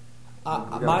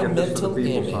 My mental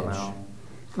somehow.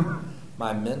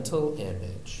 my mental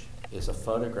image is a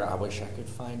photograph. I wish I could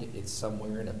find it. It's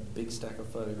somewhere in a big stack of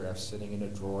photographs sitting in a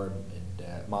drawer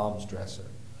in Mom's dresser.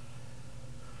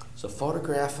 It's a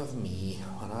photograph of me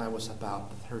when I was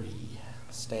about 3,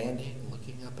 standing,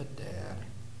 looking up at Dad.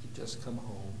 He'd just come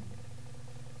home.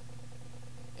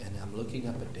 And I'm looking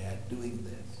up at Dad doing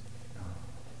this.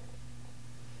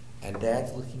 And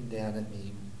Dad's looking down at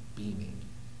me, beaming.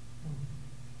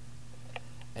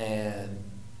 And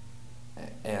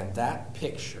that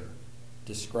picture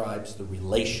describes the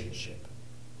relationship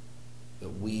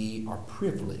that we are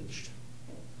privileged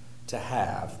to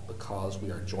have because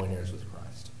we are joint heirs with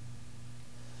Christ.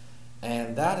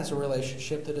 And that is a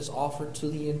relationship that is offered to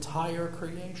the entire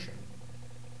creation.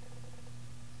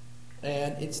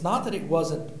 And it's not that it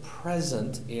wasn't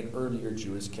present in earlier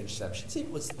Jewish conceptions.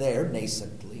 It was there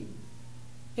nascently.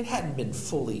 It hadn't been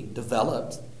fully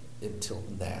developed until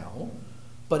now.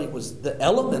 But it was the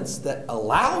elements that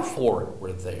allow for it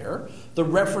were there. The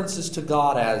references to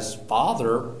God as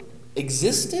Father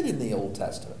existed in the Old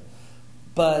Testament.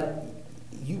 But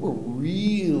you were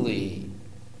really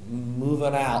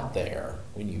moving out there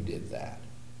when you did that.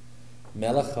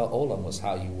 Melech HaOlam was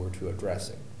how you were to address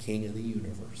him, King of the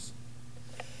universe.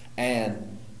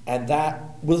 And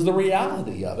that was the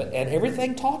reality of it. And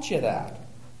everything taught you that.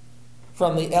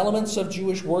 From the elements of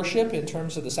Jewish worship in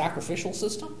terms of the sacrificial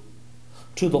system,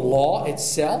 to the law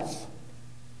itself,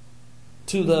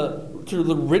 to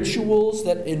the rituals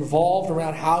that involved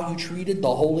around how you treated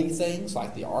the holy things,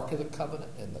 like the Ark of the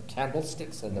Covenant and the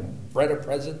candlesticks and the bread of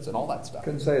presence and all that stuff.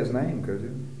 Couldn't say his name, could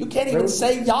you? You can't even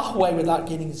say Yahweh without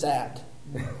getting zapped.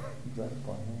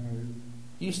 Exactly.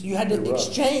 You had to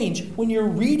exchange when you're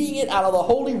reading it out of the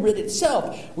Holy Writ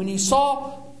itself. When you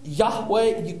saw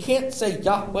Yahweh, you can't say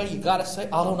Yahweh, you got to say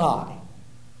Adonai.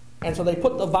 And so they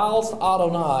put the vowels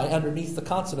Adonai underneath the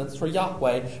consonants for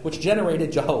Yahweh, which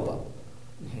generated Jehovah.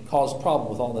 It caused a problem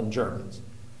with all them Germans.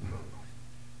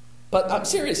 But I'm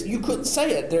serious, you couldn't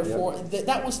say it. Therefore,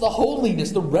 that was the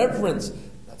holiness, the reverence.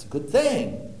 That's a good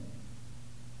thing.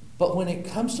 But when it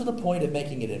comes to the point of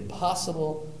making it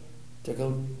impossible to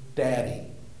go Daddy,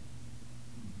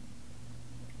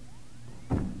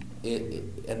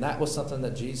 and that was something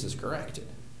that Jesus corrected.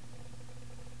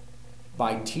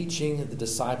 By teaching the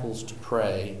disciples to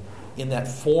pray in that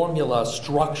formula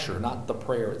structure, not the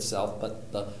prayer itself,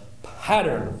 but the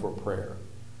pattern for prayer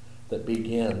that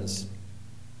begins,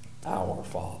 Our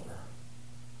Father.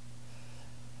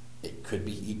 It could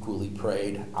be equally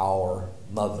prayed, Our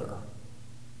Mother.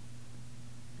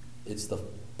 It's the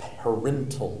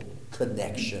parental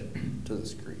connection to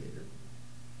this Creator,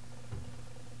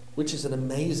 which is an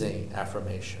amazing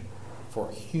affirmation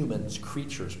for humans,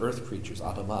 creatures, earth creatures,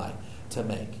 Adonai, to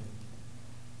make.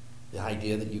 The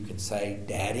idea that you can say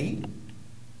Daddy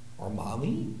or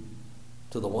Mommy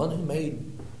to the one who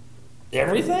made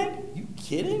everything? You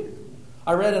kidding?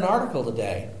 I read an article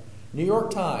today, New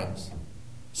York Times.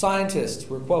 Scientists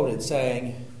were quoted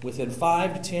saying, within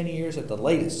 5 to 10 years at the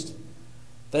latest,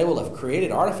 they will have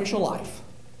created artificial life.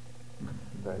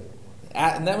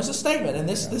 And that was a statement. And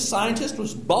this scientist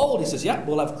was bold. He says, yep,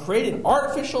 we'll have created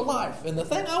artificial life. And the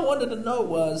thing I wanted to know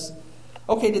was,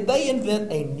 okay, did they invent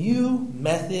a new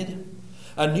method,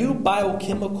 a new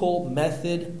biochemical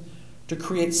method to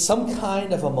create some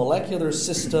kind of a molecular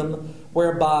system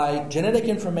whereby genetic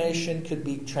information could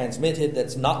be transmitted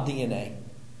that's not DNA?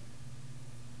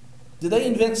 Did they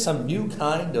invent some new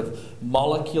kind of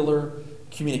molecular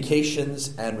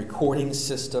communications and recording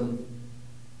system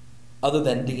other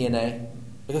than DNA?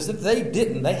 Because if they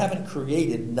didn't, they haven't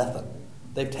created nothing.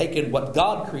 They've taken what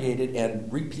God created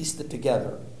and repieced it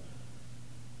together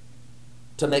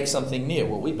to make something new.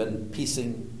 Well, we've been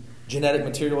piecing genetic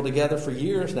material together for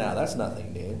years now. That's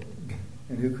nothing new.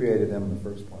 And who created them in the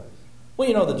first place? Well,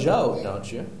 you know the joke,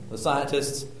 don't you? The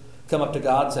scientists come up to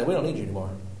God and say, we don't need you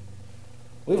anymore.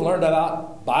 We've learned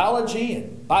about biology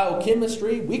and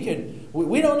biochemistry. We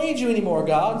don't need you anymore,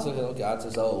 God. So God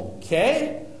says,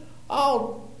 okay,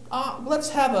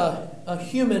 let's have a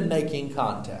human-making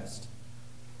contest.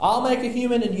 I'll make a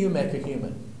human and you make a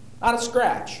human. Out of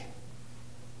scratch.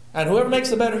 And whoever makes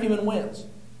the better human wins.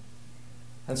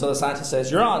 And so the scientist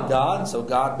says, you're on, God. And so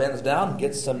God bends down and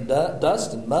gets some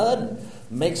dust and mud and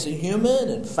makes a human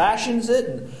and fashions it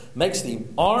and makes the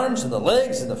arms and the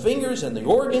legs and the fingers and the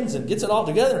organs and gets it all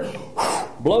together and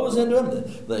blows into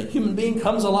him. The human being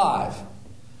comes alive.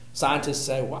 Scientists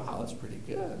say, wow, that's pretty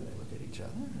good. And they look at each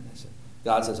other and they say,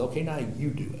 God says, okay, now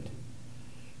you do it.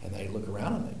 And they look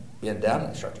around and they bend down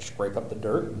and they start to scrape up the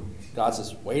dirt. And God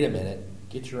says, wait a minute,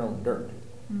 get your own dirt.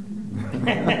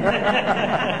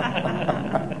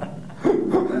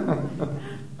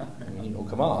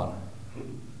 Come on.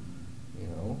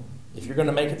 If you're going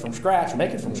to make it from scratch,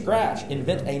 make it from scratch.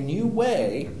 Invent a new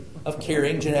way of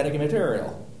carrying genetic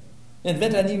material.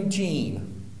 Invent a new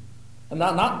gene. And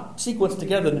not sequence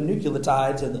together the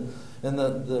nucleotides and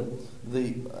the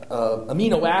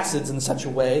amino acids in such a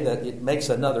way that it makes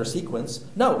another sequence.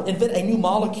 No, invent a new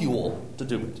molecule to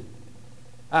do it.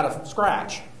 Out of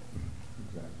scratch.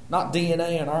 Not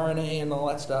DNA and RNA and all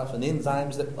that stuff and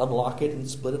enzymes that unlock it and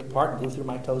split it apart and go through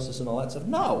mitosis and all that stuff.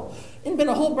 No. Invent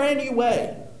a whole brand new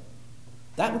way.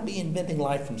 That would be inventing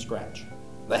life from scratch.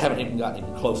 They haven't even gotten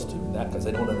even close to that because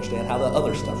they don't understand how the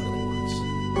other stuff really works.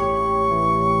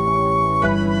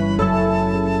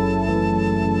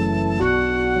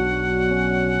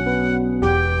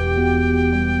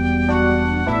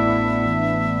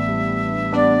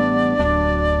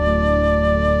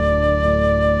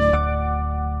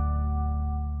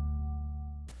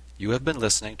 You have been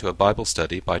listening to a Bible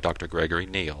study by Dr. Gregory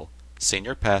Neal,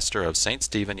 Senior Pastor of St.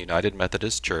 Stephen United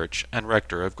Methodist Church and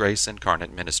Rector of Grace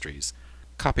Incarnate Ministries.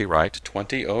 Copyright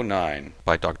 2009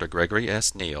 by Dr. Gregory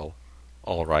S. Neal.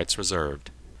 All rights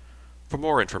reserved. For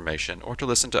more information or to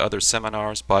listen to other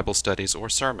seminars, Bible studies, or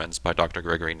sermons by Dr.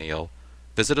 Gregory Neal,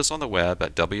 visit us on the web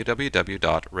at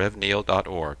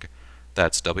www.revneal.org.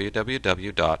 That's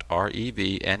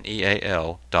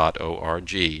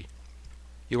www.revneal.org.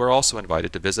 You are also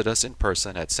invited to visit us in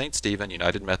person at St. Stephen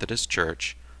United Methodist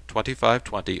Church,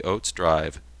 2520 Oates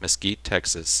Drive, Mesquite,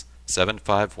 Texas,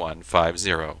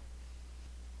 75150.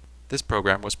 This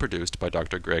program was produced by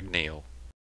Dr. Greg Neal.